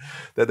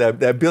 That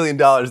 $1 billion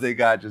they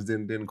got just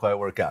didn't quite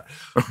work out.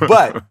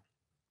 But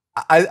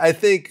I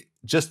think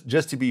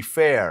just to be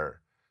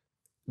fair,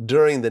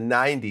 during the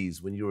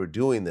 90s when you were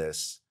doing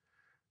this,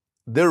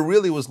 there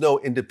really was no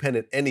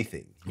independent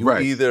anything. You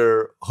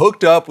either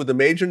hooked up with the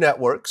major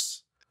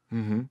networks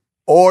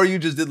or you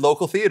just did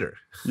local theater.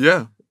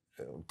 Yeah.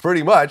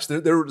 Pretty much.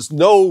 There was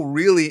no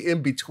really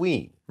in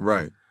between.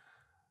 Right.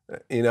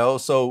 You know,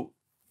 so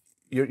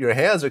your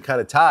hands are kind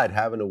of tied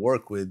having to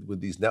work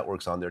with these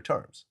networks on their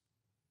terms.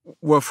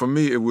 Well, for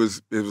me, it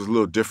was a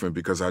little different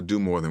because I do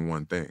more than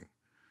one thing.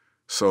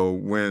 So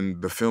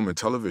when the film and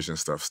television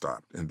stuff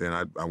stopped, and then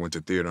I went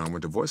to theater and I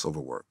went to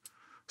voiceover work.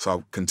 So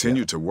I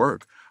continued to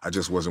work. I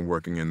just wasn't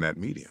working in that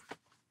medium.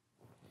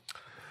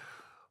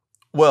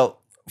 Well,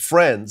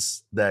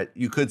 Friends, that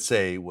you could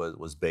say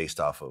was based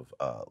off of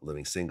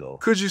Living Single.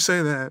 Could you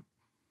say that?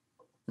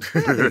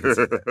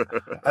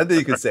 I think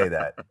you could say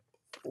that.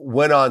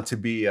 Went on to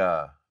be,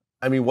 I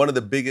mean, one of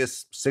the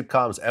biggest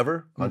sitcoms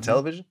ever on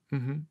television.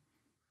 Mm-hmm.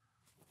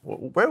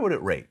 Where would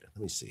it rate?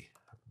 Let me see.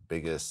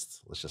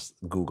 Biggest, let's just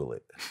Google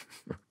it.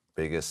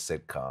 Biggest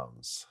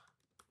sitcoms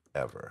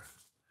ever.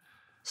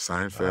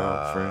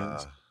 Seinfeld,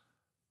 Friends.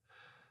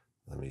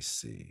 Let me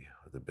see.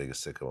 The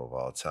biggest sitcom of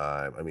all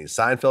time. I mean,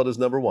 Seinfeld is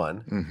number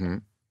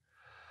one.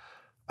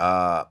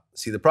 Mm-hmm.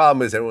 See, the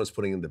problem is everyone's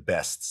putting in the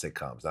best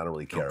sitcoms. I don't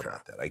really care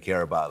about that. I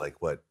care about like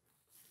what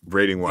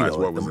rating-wise,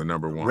 what was the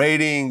number one?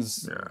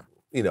 Ratings. Yeah.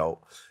 You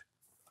know,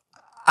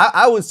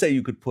 I would say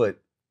you could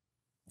put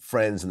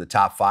Friends in the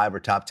top 5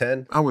 or top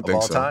 10 I would of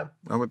think all so. time.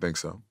 I would think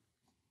so.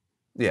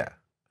 Yeah.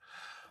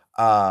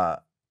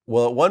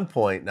 Well, at one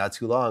point, not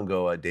too long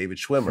ago, David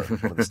Schwimmer,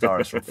 one of the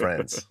stars from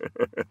Friends,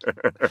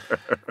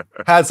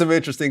 had some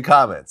interesting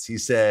comments. He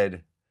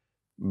said,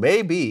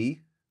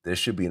 maybe there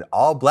should be an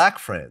all-black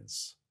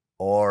Friends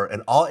or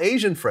an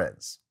all-Asian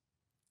Friends.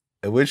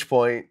 At which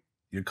point,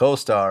 your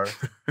co-star,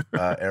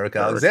 Eric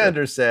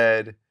Alexander,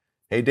 said,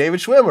 hey,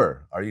 David Schwimmer,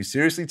 are you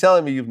seriously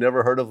telling me you've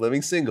never heard of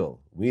Living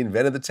Single? We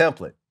invented the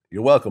template.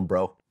 You're welcome,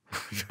 bro.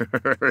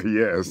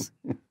 Yes,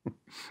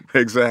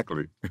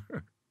 exactly.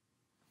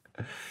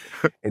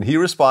 And he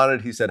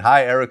responded, he said,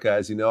 hi, Erica.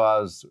 As you know, I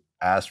was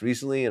asked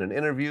recently in an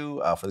interview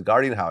for The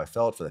Guardian how I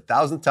felt for the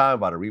 1,000th time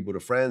about a reboot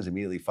of Friends,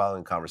 immediately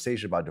following a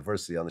conversation about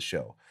diversity on the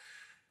show.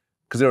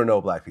 Because there were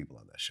no black people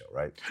on that show,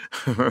 right?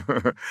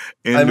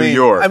 In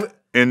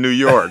New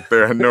York,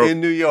 there are no...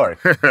 In New York.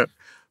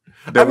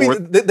 I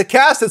mean, the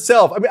cast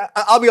itself, I mean,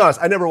 I'll be honest,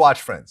 I never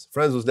watched Friends.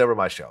 Friends was never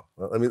my show.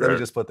 Let me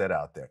just put that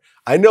out there.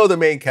 I know the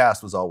main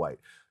cast was all white.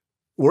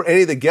 Were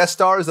any of the guest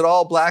stars at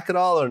all black at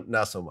all, or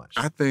not so much?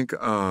 I think,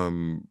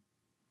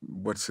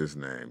 what's his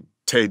name?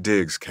 Taye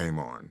Diggs came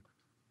on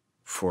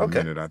for a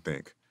minute, I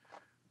think.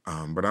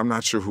 But I'm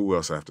not sure who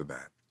else after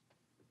that.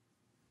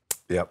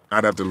 Yep.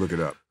 I'd have to look it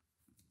up.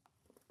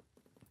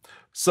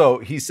 So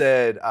he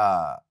said,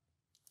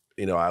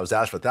 you know, I was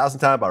asked for 1,000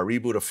 times about a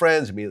reboot of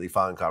Friends, immediately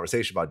following a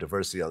conversation about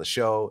diversity on the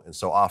show, and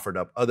so offered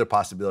up other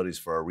possibilities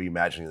for a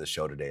reimagining of the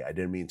show today. I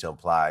didn't mean to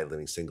imply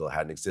Living Single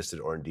hadn't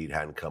existed or indeed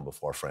hadn't come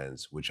before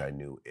Friends, which I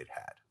knew it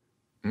had.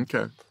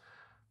 Okay.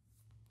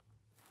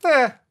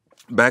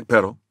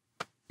 Backpedal.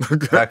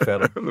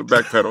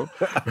 Backpedal.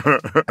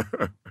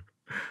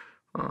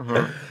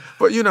 Backpedal.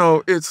 But, you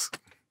know, it's,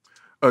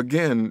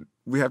 again,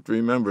 we have to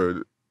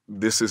remember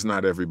this is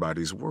not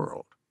everybody's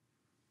world.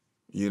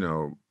 You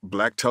know,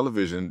 black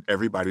television,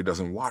 everybody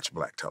doesn't watch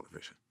black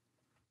television.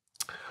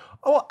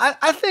 Oh,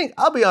 I think,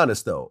 I'll be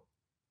honest though,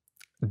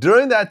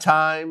 during that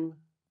time,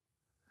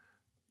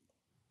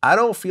 I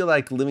don't feel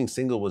like Living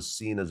Single was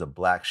seen as a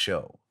black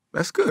show.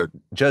 That's good.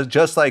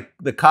 Just like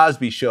The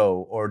Cosby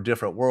Show or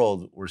Different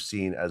World were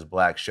seen as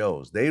black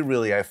shows. They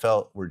really, I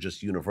felt, were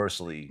just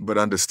universally. But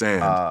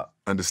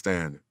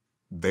understand,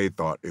 they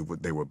thought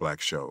they were black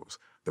shows.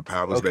 The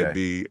powers that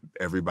be,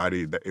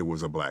 everybody, that it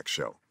was a black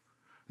show.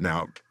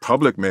 Now,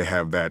 public may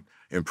have that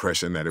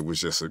impression that it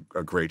was just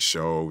a great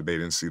show. They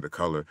didn't see the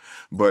color.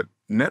 But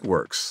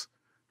networks,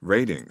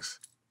 ratings,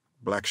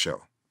 black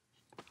show.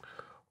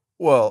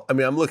 Well, I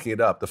mean, I'm looking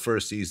it up. The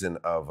first season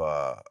of,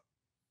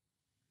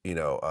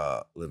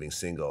 Living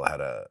Single had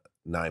a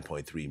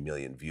 9.3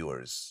 million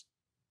viewers.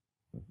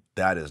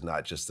 That is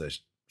not just a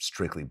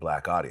strictly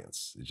black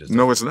audience.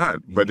 No, it's not.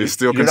 But it's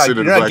still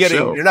considered a black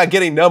show. You're not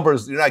getting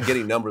numbers. You're not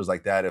getting numbers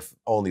like that if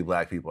only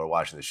black people are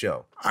watching the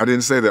show. I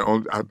didn't say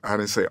that. I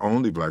didn't say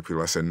only black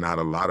people. I said not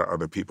a lot of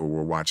other people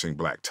were watching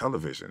black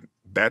television.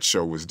 That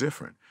show was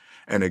different.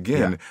 And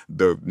again,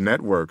 the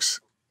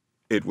networks,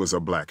 it was a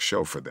black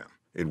show for them.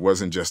 It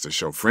wasn't just a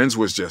show. Friends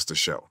was just a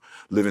show.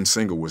 Living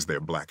Single was their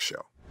black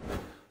show.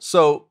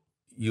 So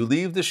you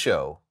leave the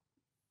show,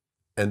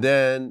 and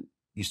then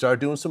you start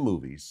doing some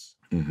movies.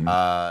 Mm-hmm.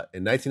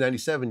 In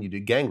 1997, you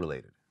did Gang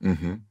Related.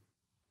 Mm-hmm.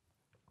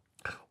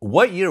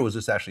 What year was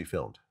this actually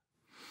filmed?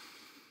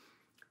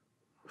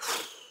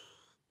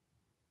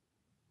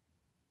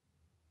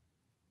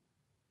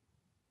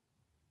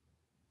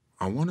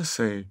 I want to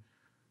say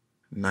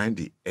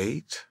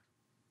 98.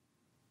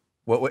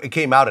 Well, it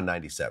came out in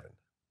 97.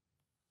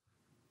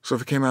 So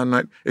if it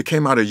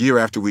came out a year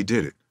after we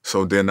did it.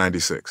 So then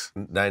 96.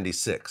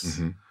 96.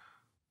 Mm-hmm.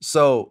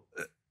 So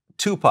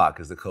Tupac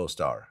is the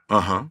co-star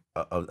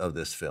of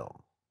this film.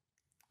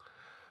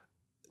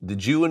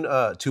 Did you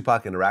and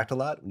Tupac interact a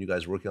lot when you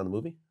guys were working on the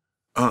movie?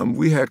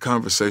 We had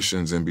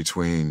conversations in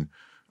between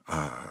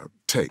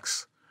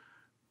takes,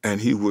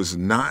 and he was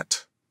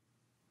not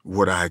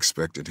what I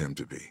expected him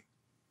to be.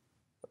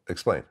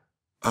 Explain.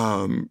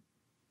 I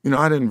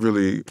didn't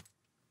really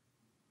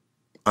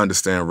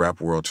understand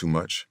rap world too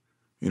much.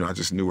 You know, I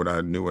just knew what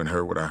I knew and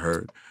heard what I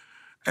heard.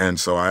 And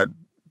so I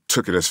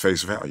took it as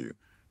face value.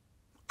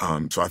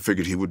 So I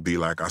figured he would be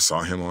like I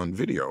saw him on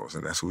videos,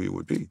 and that's who he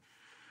would be.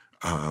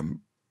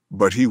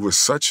 But he was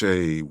such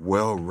a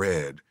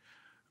well-read,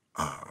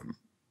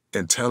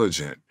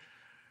 intelligent,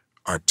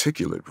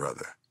 articulate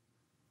brother.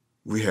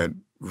 We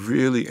had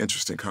really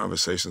interesting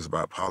conversations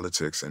about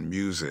politics and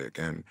music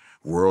and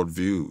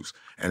worldviews,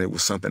 and it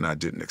was something I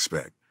didn't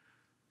expect.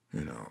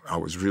 You know, I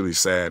was really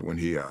sad when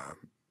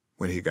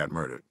he got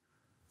murdered.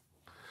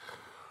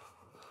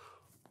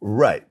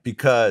 Right,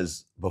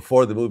 because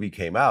before the movie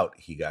came out,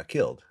 he got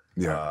killed.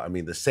 Yeah. I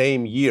mean, the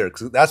same year,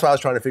 because that's why I was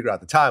trying to figure out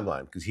the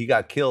timeline, because he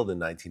got killed in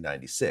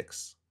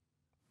 1996.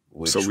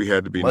 Which So we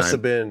had to be must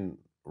have been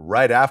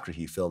right after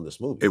he filmed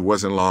this movie. It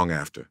wasn't long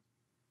after.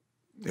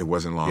 It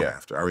wasn't long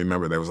after. I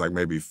remember there was like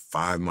maybe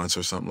 5 months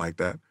or something like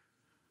that.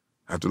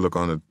 I have to look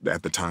on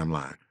at the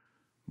timeline.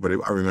 But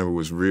I remember it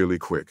was really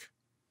quick.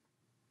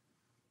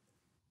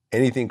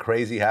 Anything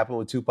crazy happened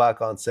with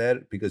Tupac on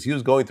set? Because he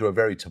was going through a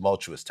very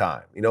tumultuous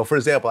time. You know, for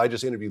example, I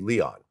just interviewed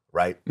Leon,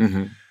 right?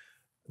 Mm-hmm.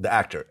 The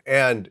actor.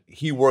 And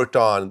he worked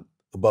on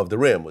Above the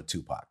Rim with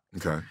Tupac.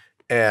 Okay.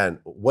 And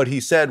what he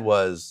said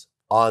was,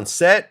 on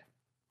set,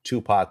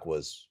 Tupac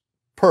was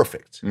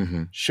perfect.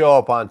 Mm-hmm. Show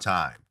up on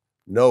time,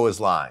 know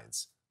his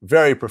lines,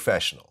 very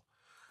professional.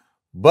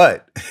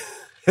 But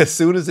as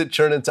soon as it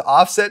turned into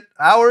offset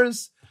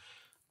hours,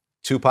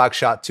 Tupac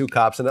shot 2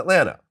 cops in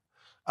Atlanta.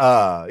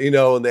 You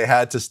know, and they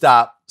had to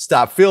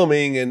stop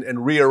filming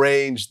and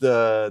rearrange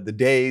the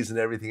days and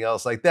everything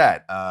else like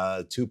that.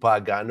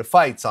 Tupac got into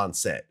fights on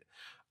set.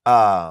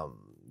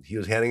 He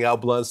was handing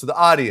out blunts to the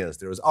audience.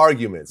 There was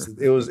arguments.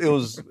 It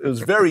was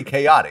very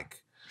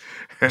chaotic.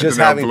 Just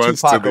having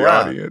Tupac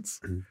around.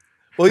 Audience.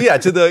 Well, yeah,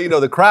 to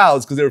the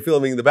crowds, because they were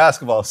filming the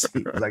basketball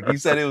scene. Like he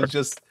said, it was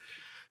just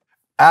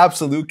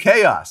absolute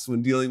chaos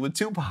when dealing with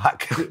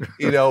Tupac.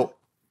 You know,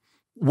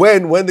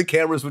 when the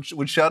cameras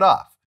would shut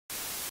off.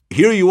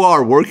 Here you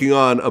are working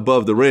on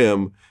Above the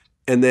Rim,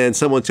 and then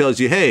someone tells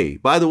you, hey,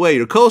 by the way,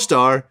 your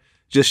co-star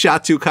just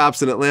shot 2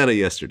 cops in Atlanta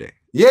yesterday.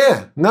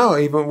 Yeah, no,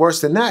 even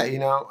worse than that. You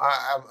know,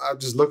 I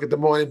just look at the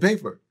morning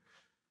paper.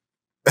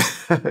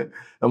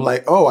 I'm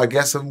like, oh, I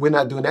guess we're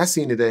not doing that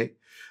scene today.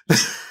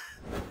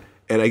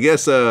 And I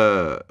guess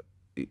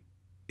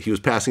he was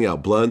passing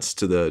out blunts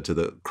to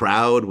the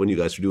crowd when you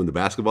guys were doing the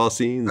basketball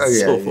scenes. Oh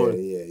yeah, so forth.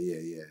 yeah.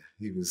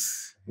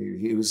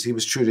 He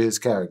was true to his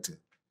character,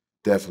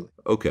 definitely.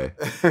 Okay.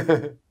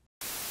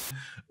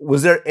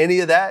 Was there any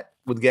of that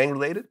with gang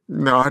related?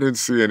 No, I didn't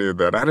see any of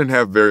that. I didn't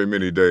have very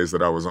many days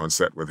that I was on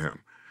set with him.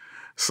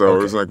 So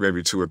it was like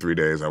maybe 2 or 3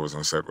 days I was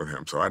on set with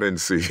him. So I didn't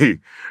see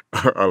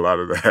a lot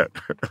of that.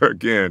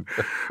 Again,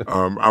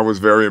 I was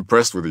very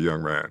impressed with the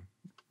young man.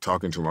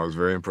 Talking to him, I was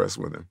very impressed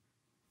with him.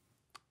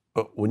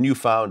 But when you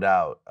found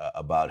out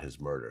about his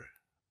murder,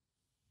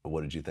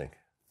 what did you think?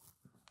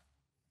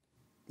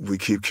 We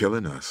keep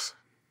killing us.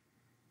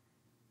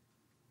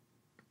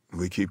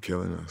 We keep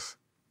killing us.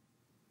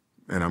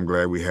 And I'm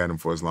glad we had him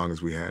for as long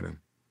as we had him.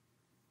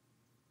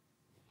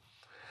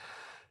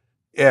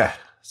 Yeah,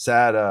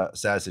 sad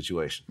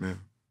situation.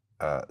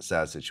 Yeah.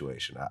 Sad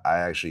situation. I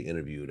actually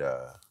interviewed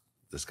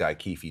this guy,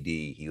 Keefe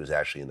D. He was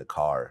actually in the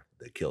car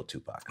that killed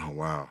Tupac. Oh,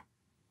 wow.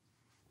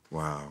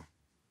 Wow.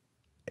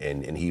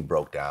 And he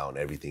broke down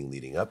everything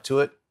leading up to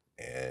it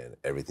and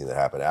everything that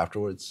happened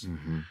afterwards.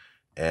 Mm-hmm.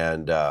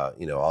 And,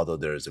 you know, although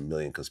there's a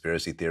million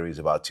conspiracy theories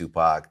about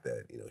Tupac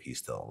that, you know, he's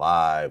still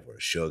alive or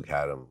Suge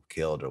had him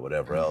killed or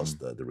whatever else,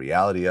 the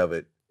reality of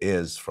it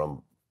is,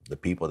 from the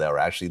people that were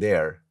actually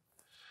there,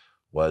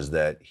 was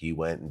that he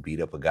went and beat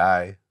up a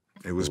guy.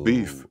 It was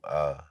beef.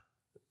 I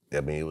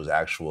mean, it was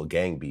actual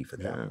gang beef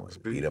at that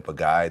point. Beat up a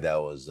guy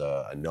that was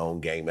a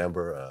known gang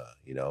member,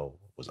 you know,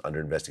 was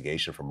under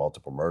investigation for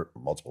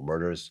multiple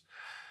murders.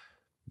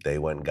 They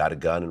went and got a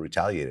gun and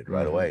retaliated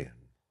right away.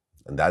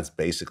 And that's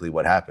basically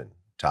what happened,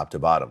 top to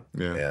bottom.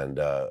 Yeah. And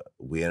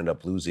we ended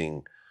up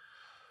losing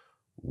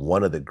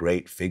one of the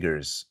great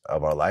figures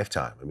of our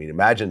lifetime. I mean,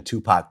 imagine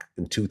Tupac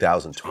in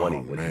 2020,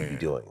 what he'd be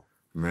doing.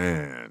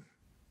 Man.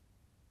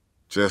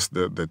 Just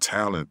the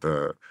talent,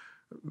 the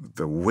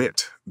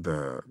wit,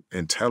 the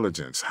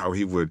intelligence, how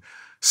he would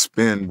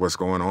spin what's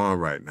going on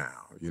right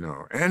now, you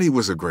know. And he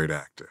was a great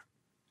actor.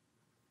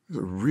 He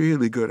was a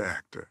really good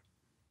actor.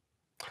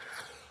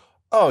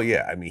 Oh,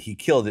 yeah. I mean, he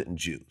killed it in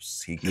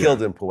Juice. He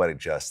killed in Poetic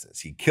Justice.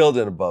 He killed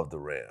it Above the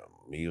Rim.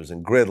 He was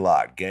in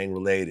Gridlock, Gang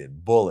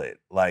Related, Bullet,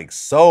 like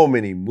so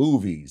many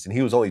movies. And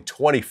he was only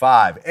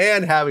 25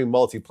 and having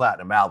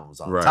multi-platinum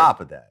albums on top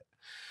of that.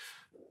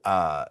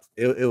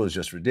 It was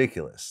just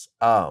ridiculous.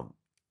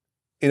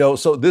 You know,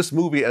 so this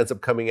movie ends up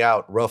coming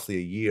out roughly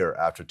a year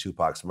after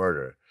Tupac's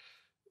murder.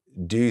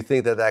 Do you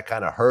think that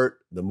kind of hurt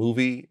the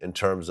movie in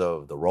terms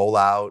of the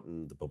rollout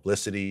and the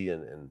publicity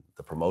and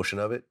the promotion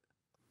of it?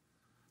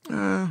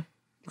 I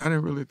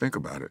didn't really think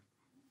about it,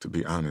 to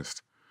be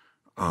honest.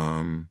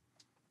 I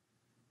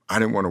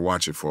didn't want to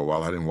watch it for a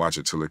while. I didn't watch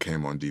it till it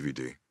came on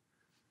DVD.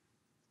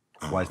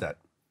 Why is that?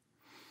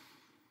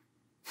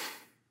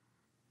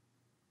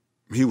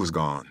 he was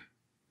gone.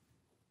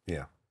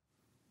 Yeah.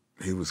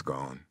 He was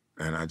gone.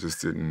 And I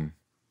didn't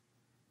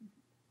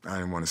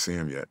want to see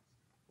him yet.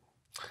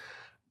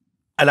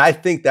 And I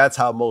think that's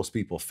how most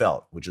people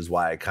felt, which is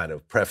why I kind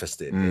of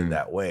prefaced it in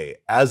that way.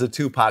 As a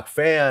Tupac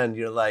fan,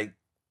 you're like,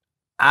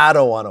 I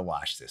don't want to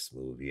watch this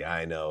movie.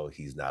 I know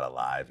he's not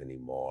alive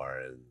anymore.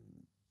 And,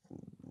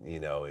 you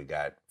know, it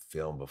got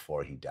filmed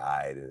before he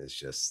died. And it's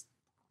just...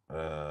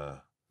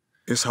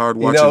 it's hard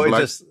watching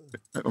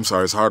I'm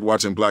sorry, it's hard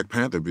watching Black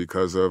Panther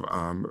because of...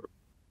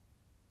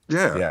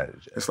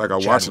 it's like I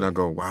watch it and I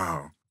go,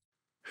 wow,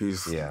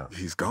 he's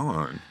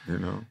gone, you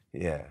know?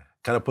 Yeah.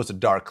 Kind of puts a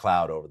dark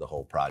cloud over the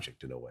whole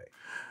project in a way.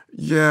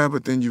 Yeah,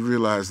 but then you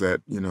realize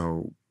that, you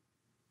know,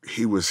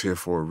 he was here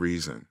for a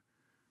reason.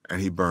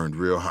 And he burned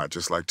real hot,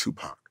 just like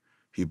Tupac.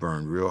 He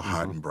burned real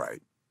hot and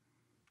bright.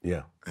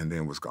 Yeah. And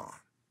then was gone.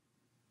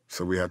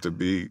 So we have to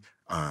be,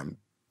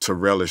 to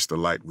relish the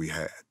light we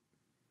had.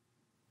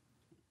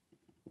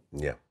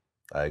 Yeah,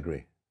 I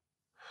agree.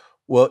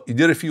 Well, you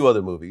did a few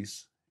other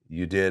movies.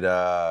 You did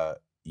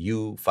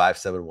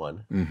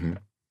U-571. Mm-hmm.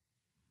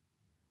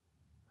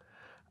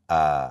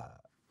 That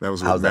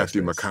was with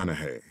Matthew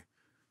McConaughey.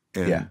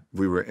 And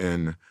we were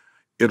in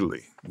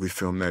Italy. We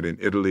filmed that in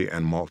Italy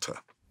and Malta.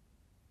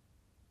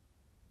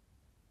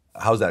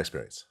 How's that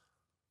experience?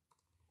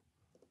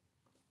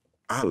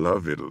 I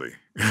love Italy.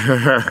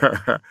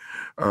 The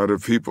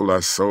people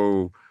are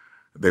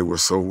they were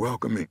so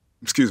welcoming.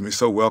 Excuse me,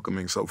 so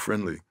welcoming, so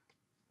friendly.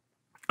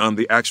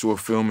 The actual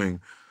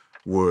filming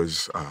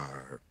was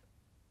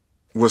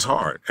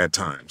hard at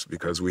times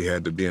because we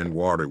had to be in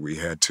water. We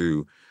had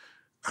to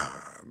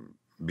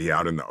be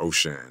out in the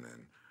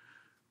ocean.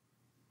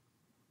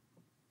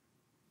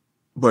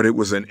 But it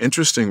was an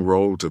interesting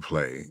role to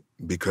play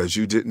because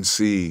you didn't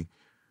see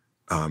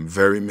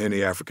very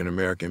many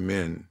African-American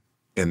men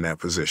in that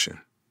position.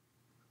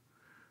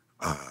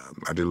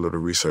 I did a little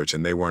research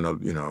and they weren't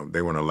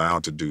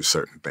allowed to do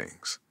certain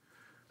things.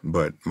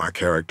 But my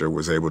character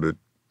was able to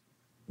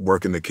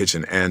work in the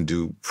kitchen and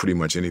do pretty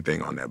much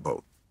anything on that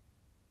boat.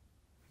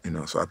 You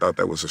know, so I thought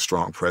that was a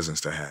strong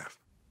presence to have.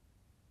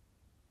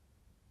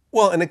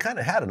 Well, and it kind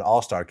of had an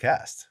all-star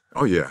cast.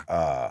 Oh, yeah.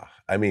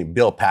 I mean,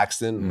 Bill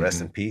Paxton,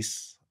 rest in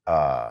peace,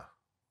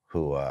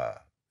 who,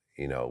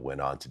 you know,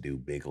 went on to do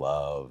Big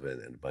Love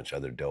and a bunch of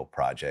other dope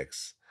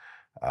projects.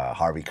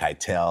 Harvey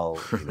Keitel,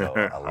 you know,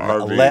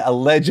 a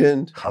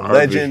legend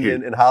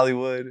in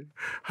Hollywood.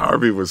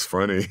 Harvey was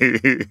funny. He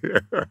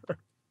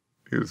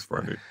was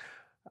funny.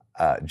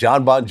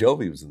 John Bon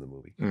Jovi was in the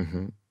movie.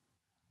 Mm-hmm.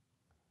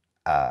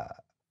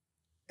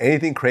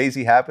 Anything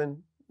crazy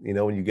happen, you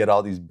know, when you get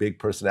all these big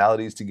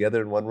personalities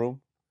together in one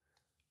room?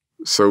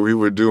 So we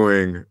were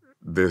doing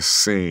this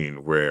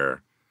scene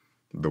where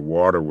the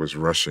water was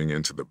rushing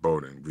into the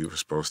boat and we were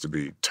supposed to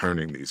be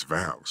turning these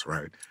valves,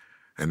 right?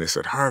 And they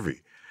said,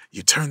 Harvey,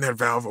 you turn that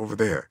valve over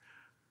there.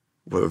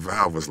 Well, the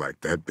valve was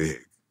like that big.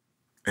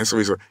 And so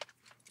he said,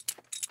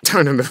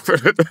 turning the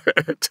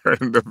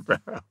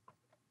valve.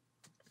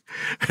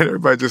 And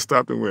everybody just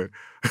stopped and went.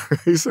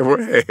 He said, well,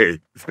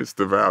 hey, it's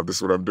the valve. This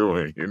is what I'm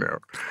doing, you know.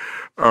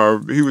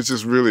 He was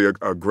just really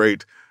a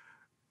great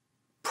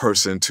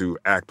person to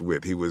act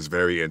with. He was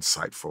very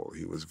insightful.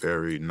 He was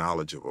very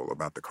knowledgeable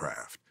about the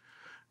craft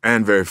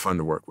and very fun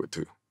to work with,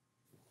 too.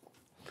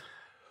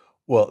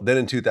 Well, then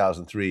in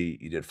 2003,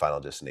 you did Final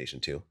Destination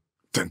 2.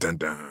 Dun, dun,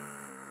 dun.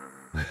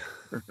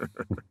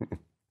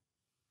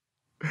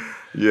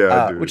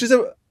 Yeah, I did. Which is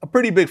a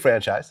pretty big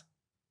franchise.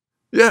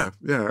 Yeah.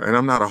 And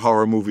I'm not a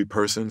horror movie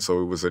person,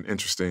 so it was an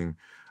interesting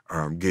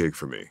gig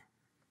for me.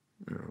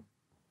 You know?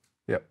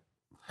 Yep.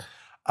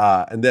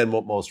 And then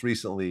more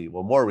recently,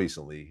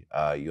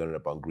 you ended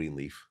up on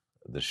Greenleaf,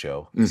 the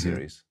show, the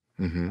series,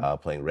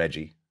 playing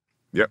Reggie.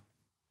 Yep.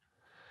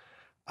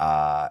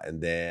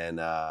 And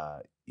then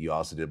you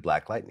also did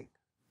Black Lightning.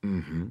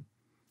 Mm-hmm.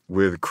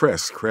 With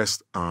Crest.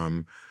 Crest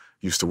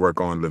used to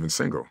work on Living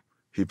Single.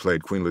 He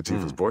played Queen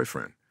Latifah's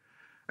boyfriend.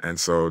 And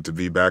so to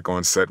be back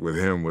on set with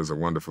him was a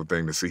wonderful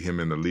thing. To see him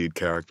in the lead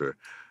character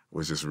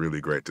was just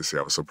really great to see.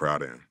 I was so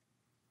proud of him.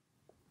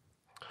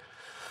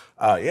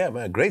 Yeah,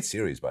 man, great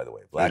series, by the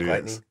way. Black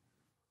Lightning.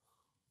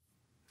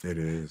 It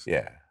is.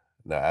 Yeah,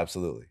 no,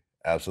 absolutely.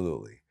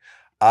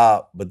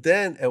 But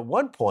then at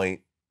one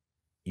point,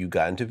 you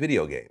got into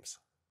video games.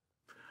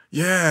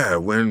 Yeah,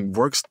 when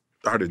work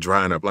started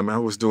drying up. I mean, I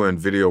was doing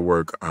video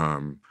work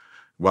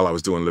while I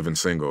was doing Living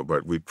Single,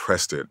 but we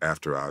pressed it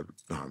after I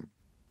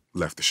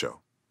left the show.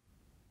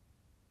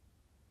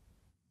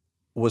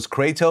 Was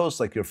Kratos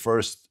like your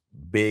first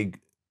big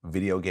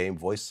video game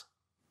voice?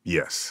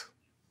 Yes.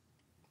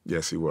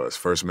 Yes, he was.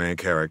 First main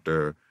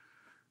character.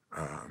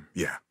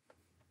 Yeah.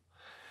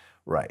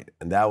 Right.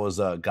 And that was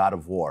God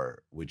of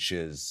War, which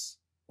is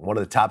one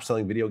of the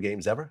top-selling video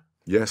games ever?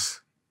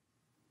 Yes.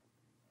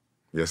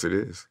 Yes, it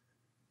is.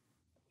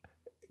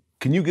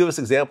 Can you give us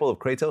an example of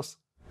Kratos?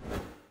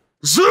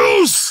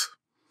 Zeus!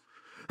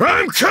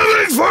 I'm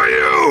coming for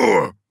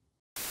you!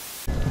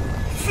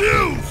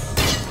 Zeus!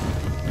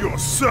 Your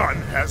son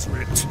has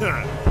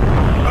returned.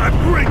 I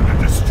bring the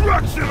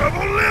destruction of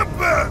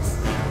Olympus!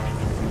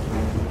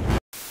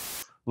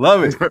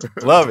 Love it.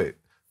 Love it.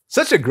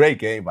 Such a great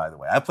game, by the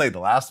way. I played the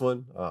last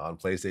one on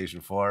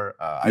PlayStation 4.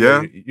 I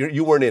know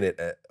you weren't in it.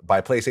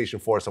 By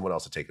PlayStation 4, someone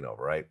else had taken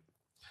over, right?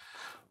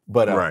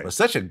 But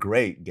such a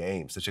great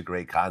game, such a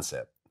great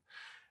concept.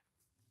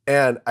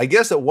 And I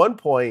guess at one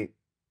point,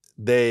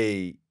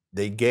 they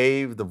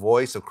gave the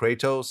voice of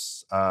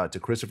Kratos to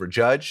Christopher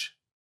Judge.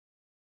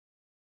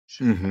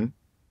 Mm-hmm.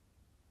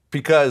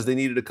 Because they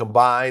needed to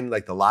combine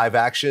like the live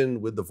action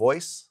with the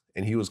voice,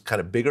 and he was kind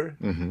of bigger.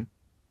 Mm-hmm.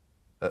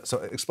 So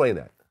explain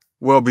that.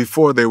 Well,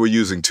 before they were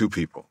using two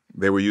people.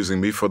 They were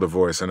using me for the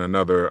voice and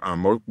another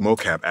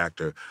mocap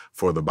actor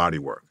for the body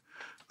work.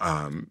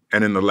 And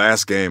in the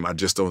last game, I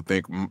just don't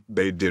think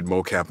they did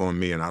mocap on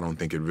me, and I don't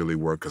think it really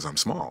worked because I'm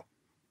small.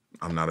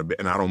 I'm not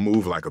and I don't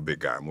move like a big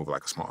guy. I move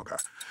like a small guy.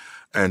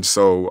 And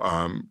so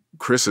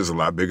Chris is a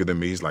lot bigger than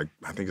me. He's like,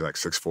 I think he's like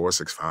 6'4",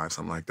 6'5",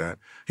 something like that.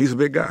 He's a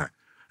big guy.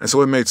 And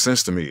so it made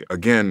sense to me.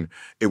 Again,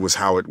 it was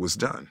how it was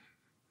done.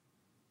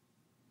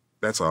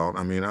 That's all.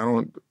 I mean,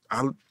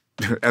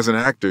 as an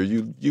actor,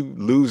 you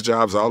lose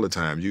jobs all the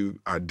time. You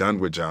are done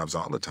with jobs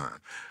all the time.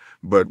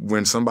 But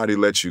when somebody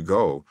lets you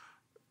go,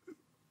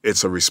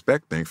 it's a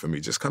respect thing for me.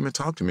 Just come and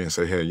talk to me and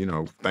say, hey,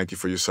 thank you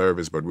for your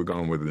service, but we're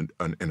going with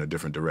in a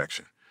different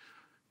direction.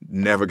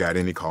 Never got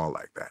any call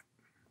like that.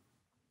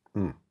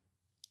 Hmm.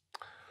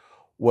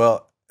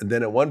 Well, and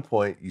then at one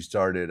point you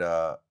started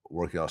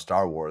working on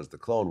Star Wars, The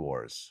Clone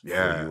Wars.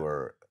 Yeah. Where you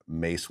were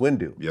Mace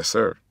Windu. Yes,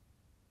 sir.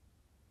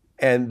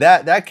 And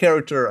that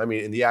character, I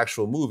mean, in the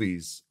actual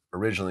movies,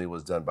 originally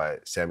was done by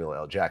Samuel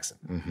L. Jackson.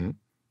 Mm-hmm.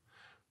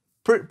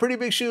 Pretty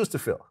big shoes to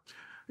fill.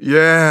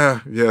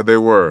 Yeah, they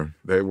were.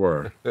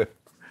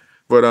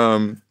 But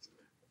I'm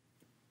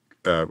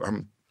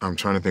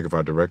trying to think of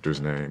our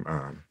director's name.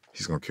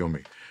 He's gonna kill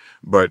me.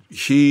 But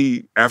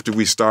after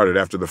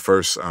the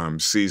first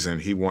season,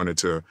 he wanted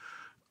to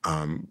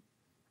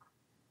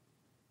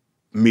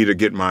me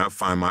to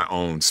find my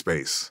own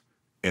space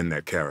in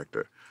that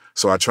character.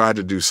 So I tried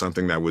to do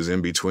something that was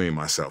in between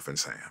myself and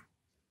Sam.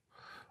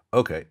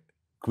 Okay.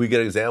 Can we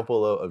get an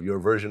example of your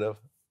version of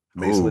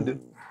Mace Windu?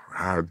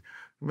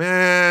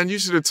 Man, you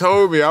should have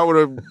told me. I would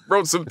have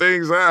wrote some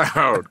things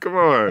out. Come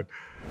on.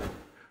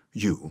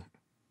 You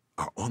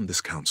are on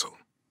this council,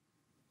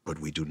 but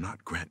we do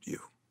not grant you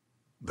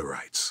the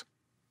rights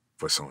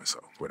for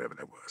so-and-so, whatever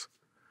that was.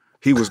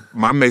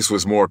 My Mace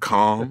was more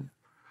calm.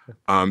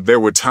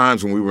 There were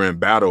times when we were in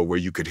battle where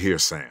you could hear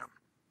Sam,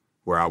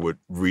 where I would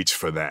reach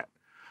for that.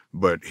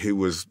 But he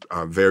was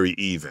very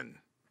even,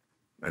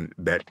 and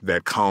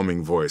that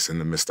calming voice in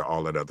the midst of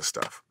all that other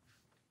stuff.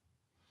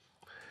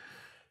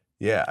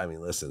 Yeah, I mean,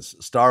 listen,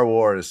 Star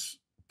Wars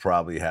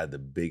probably had the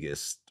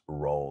biggest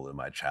role in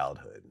my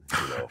childhood.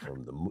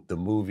 From the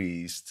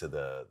movies to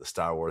the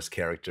Star Wars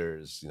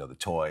characters, the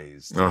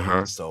toys,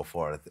 and so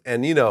forth.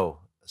 And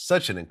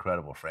such an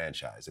incredible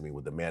franchise. I mean,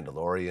 with The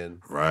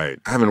Mandalorian. Right.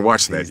 I haven't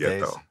watched that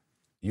yet, though.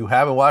 You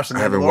haven't watched The Mandalorian?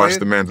 I haven't watched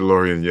The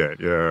Mandalorian yet,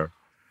 yeah.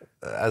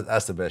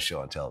 That's the best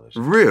show on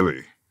television.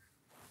 Really?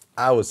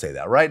 I would say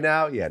that. Right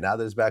now, yeah, now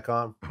that it's back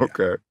on. Yeah.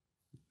 Okay.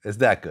 It's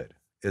that good.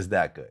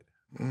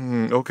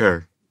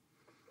 Okay.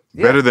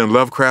 Yeah. Better than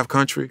Lovecraft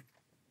Country?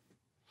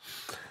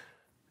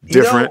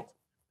 Different?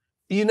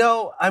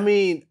 I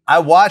mean, I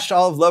watched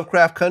all of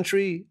Lovecraft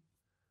Country,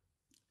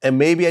 and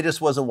maybe I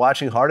just wasn't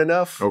watching hard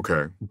enough.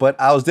 Okay. But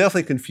I was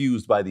definitely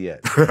confused by the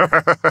end.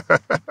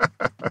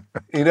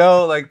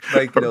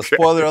 Okay.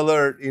 Spoiler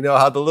alert,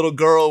 how the little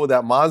girl with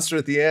that monster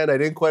at the end, I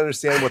didn't quite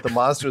understand what the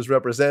monsters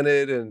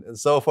represented and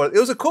so forth. It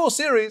was a cool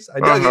series. I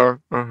dug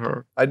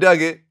it. I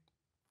dug it.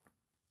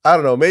 I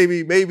don't know.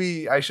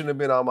 Maybe I shouldn't have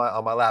been on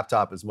my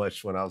laptop as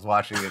much when I was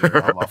watching it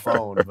on my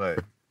phone.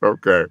 But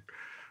okay.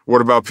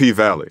 What about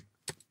P-Valley?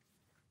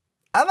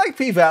 I like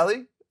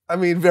P-Valley. I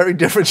mean, very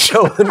different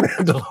show than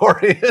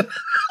Mandalorian.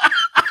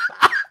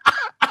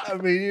 I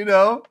mean,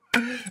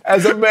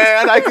 as a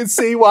man, I can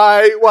see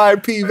why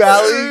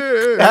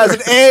P-Valley has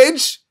an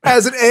edge.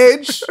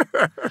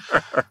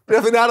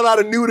 Definitely not a lot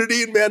of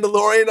nudity in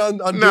Mandalorian on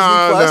Disney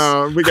Plus.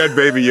 No, we got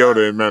Baby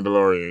Yoda in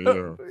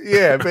Mandalorian.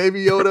 Yeah,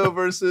 Baby Yoda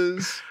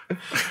versus,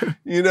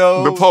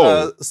 the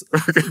pole.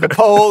 The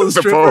pole, the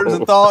strippers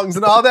and thongs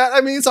and all that.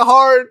 I mean, it's a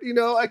hard,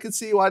 I could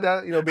see why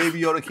that,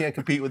 Baby Yoda can't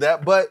compete with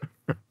that, but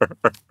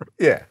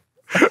yeah.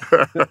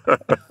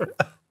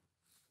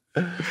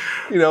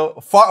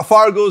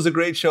 Fargo is a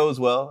great show as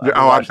well.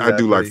 I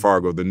do like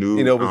Fargo, the new,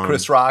 with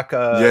Chris Rock.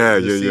 Yeah.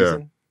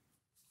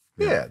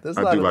 Yeah, there's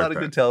a lot of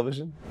good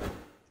television.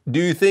 Do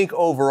you think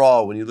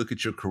overall, when you look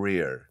at your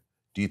career,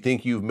 do you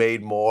think you've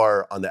made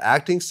more on the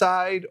acting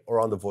side or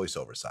on the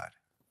voiceover side?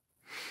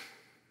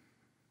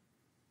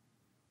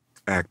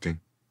 Acting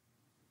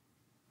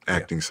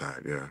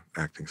side.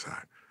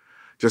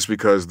 Just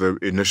because the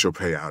initial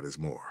payout is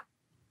more.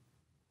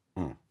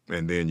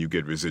 And then you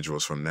get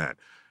residuals from that.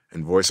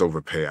 And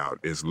voiceover payout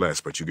is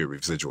less, but you get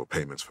residual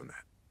payments from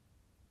that.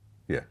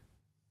 Yeah.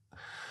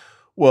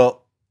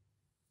 Well,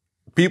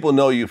 people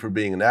know you for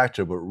being an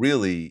actor, but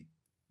really,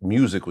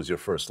 music was your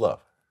first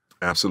love.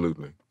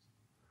 Absolutely.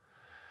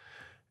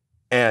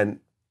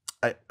 And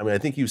I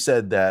think you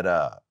said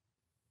that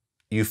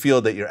you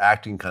feel that your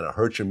acting kind of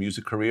hurts your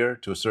music career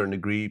to a certain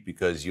degree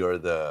because you're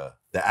the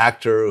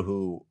actor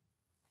who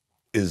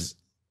is,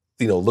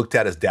 looked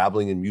at as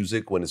dabbling in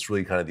music when it's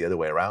really kind of the other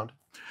way around?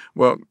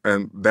 Well,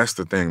 and that's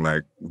the thing,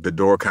 like the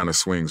door kind of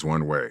swings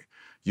one way.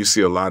 You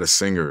see a lot of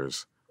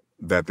singers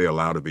that they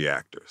allow to be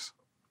actors,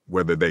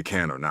 whether they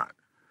can or not.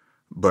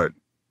 But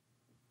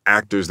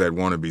actors that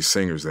want to be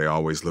singers, they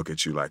always look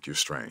at you like you're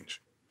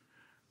strange.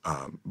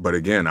 But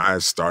again, I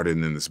started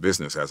in this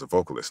business as a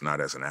vocalist,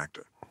 not as an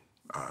actor.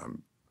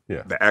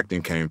 The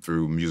acting came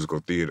through musical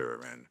theater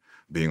and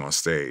being on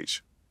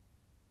stage.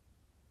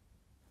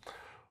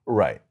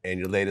 Right. And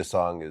your latest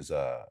song is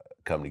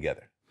Come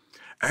Together.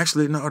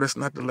 Actually, no, that's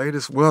not the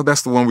latest. Well,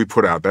 that's the one we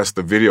put out. That's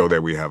the video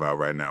that we have out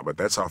right now. But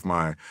that's off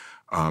my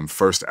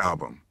first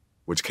album,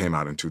 which came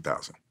out in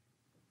 2000.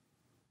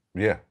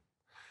 Yeah.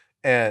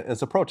 And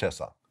it's a protest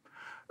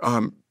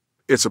song.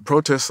 It's a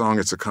protest song.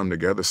 It's a come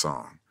together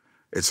song.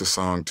 It's a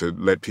song to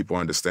let people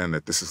understand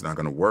that this is not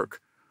going to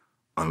work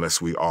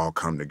unless we all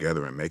come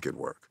together and make it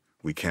work.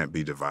 We can't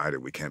be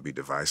divided. We can't be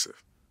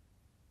divisive.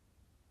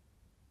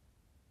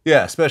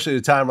 Yeah, especially at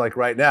a time like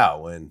right now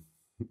when,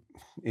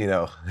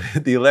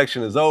 the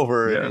election is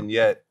over and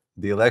yet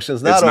the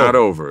election's not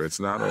over. It's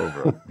not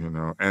over. It's not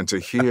over, And to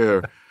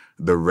hear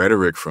the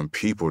rhetoric from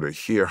people, to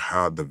hear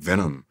how the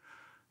venom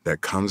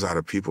that comes out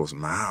of people's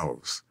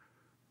mouths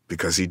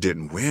because he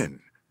didn't win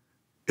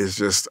is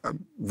just,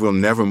 we'll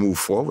never move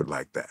forward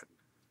like that.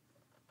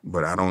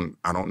 But I don't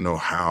know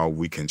how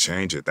we can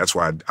change it. That's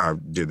why I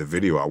did the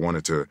video. I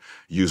wanted to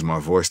use my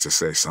voice to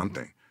say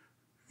something,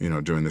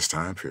 during this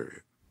time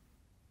period.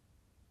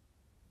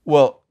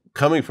 Well,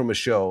 coming from a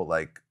show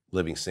like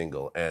Living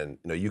Single, and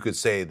you could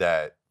say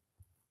that,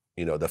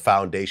 the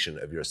foundation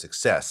of your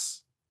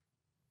success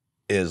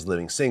is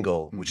Living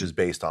Single, which is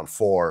based on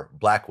 4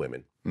 Black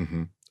women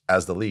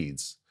as the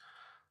leads.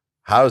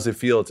 How does it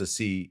feel to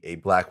see a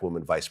Black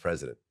woman vice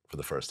president for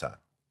the first time?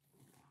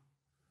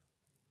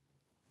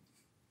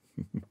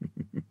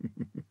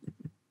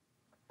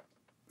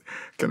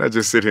 Can I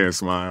just sit here and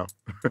smile?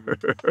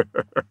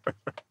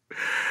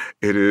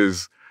 It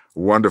is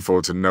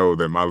wonderful to know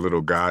that my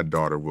little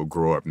goddaughter will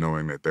grow up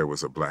knowing that there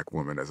was a Black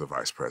woman as a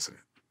vice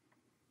president.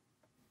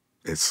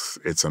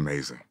 It's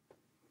amazing.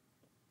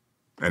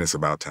 And it's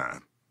about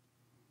time.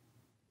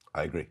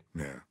 I agree.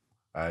 Yeah.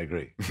 I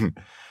agree.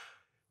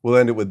 We'll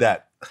end it with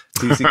that.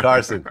 TC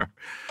Carson.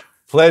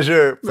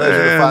 Pleasure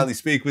to finally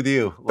speak with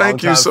you.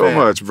 Thank you so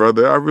much,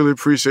 brother. I really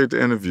appreciate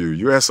the interview.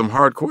 You asked some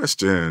hard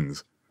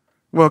questions.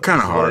 Well,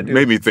 kind of hard.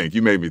 Made me think.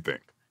 You made me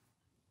think.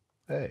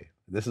 Hey,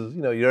 this is,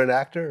 you're an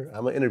actor.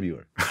 I'm an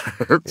interviewer.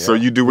 So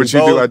you do what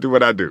you do. I do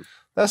what I do.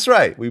 That's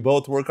right. We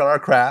both work on our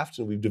craft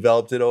and we've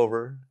developed it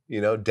over,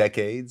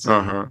 decades.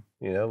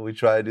 We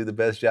try to do the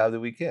best job that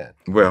we can.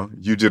 Well,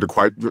 you did a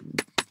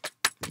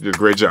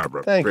great job,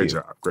 bro. Thank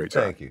you. Great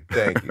job.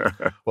 Thank you.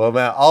 Well,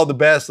 man, all the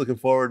best. Looking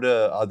forward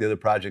to all the other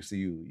projects that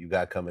you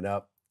got coming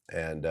up,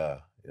 and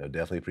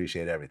definitely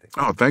appreciate everything.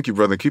 Oh, thank you,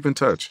 brother. Keep in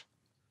touch.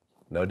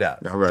 No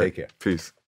doubt. All right. Take care. Peace.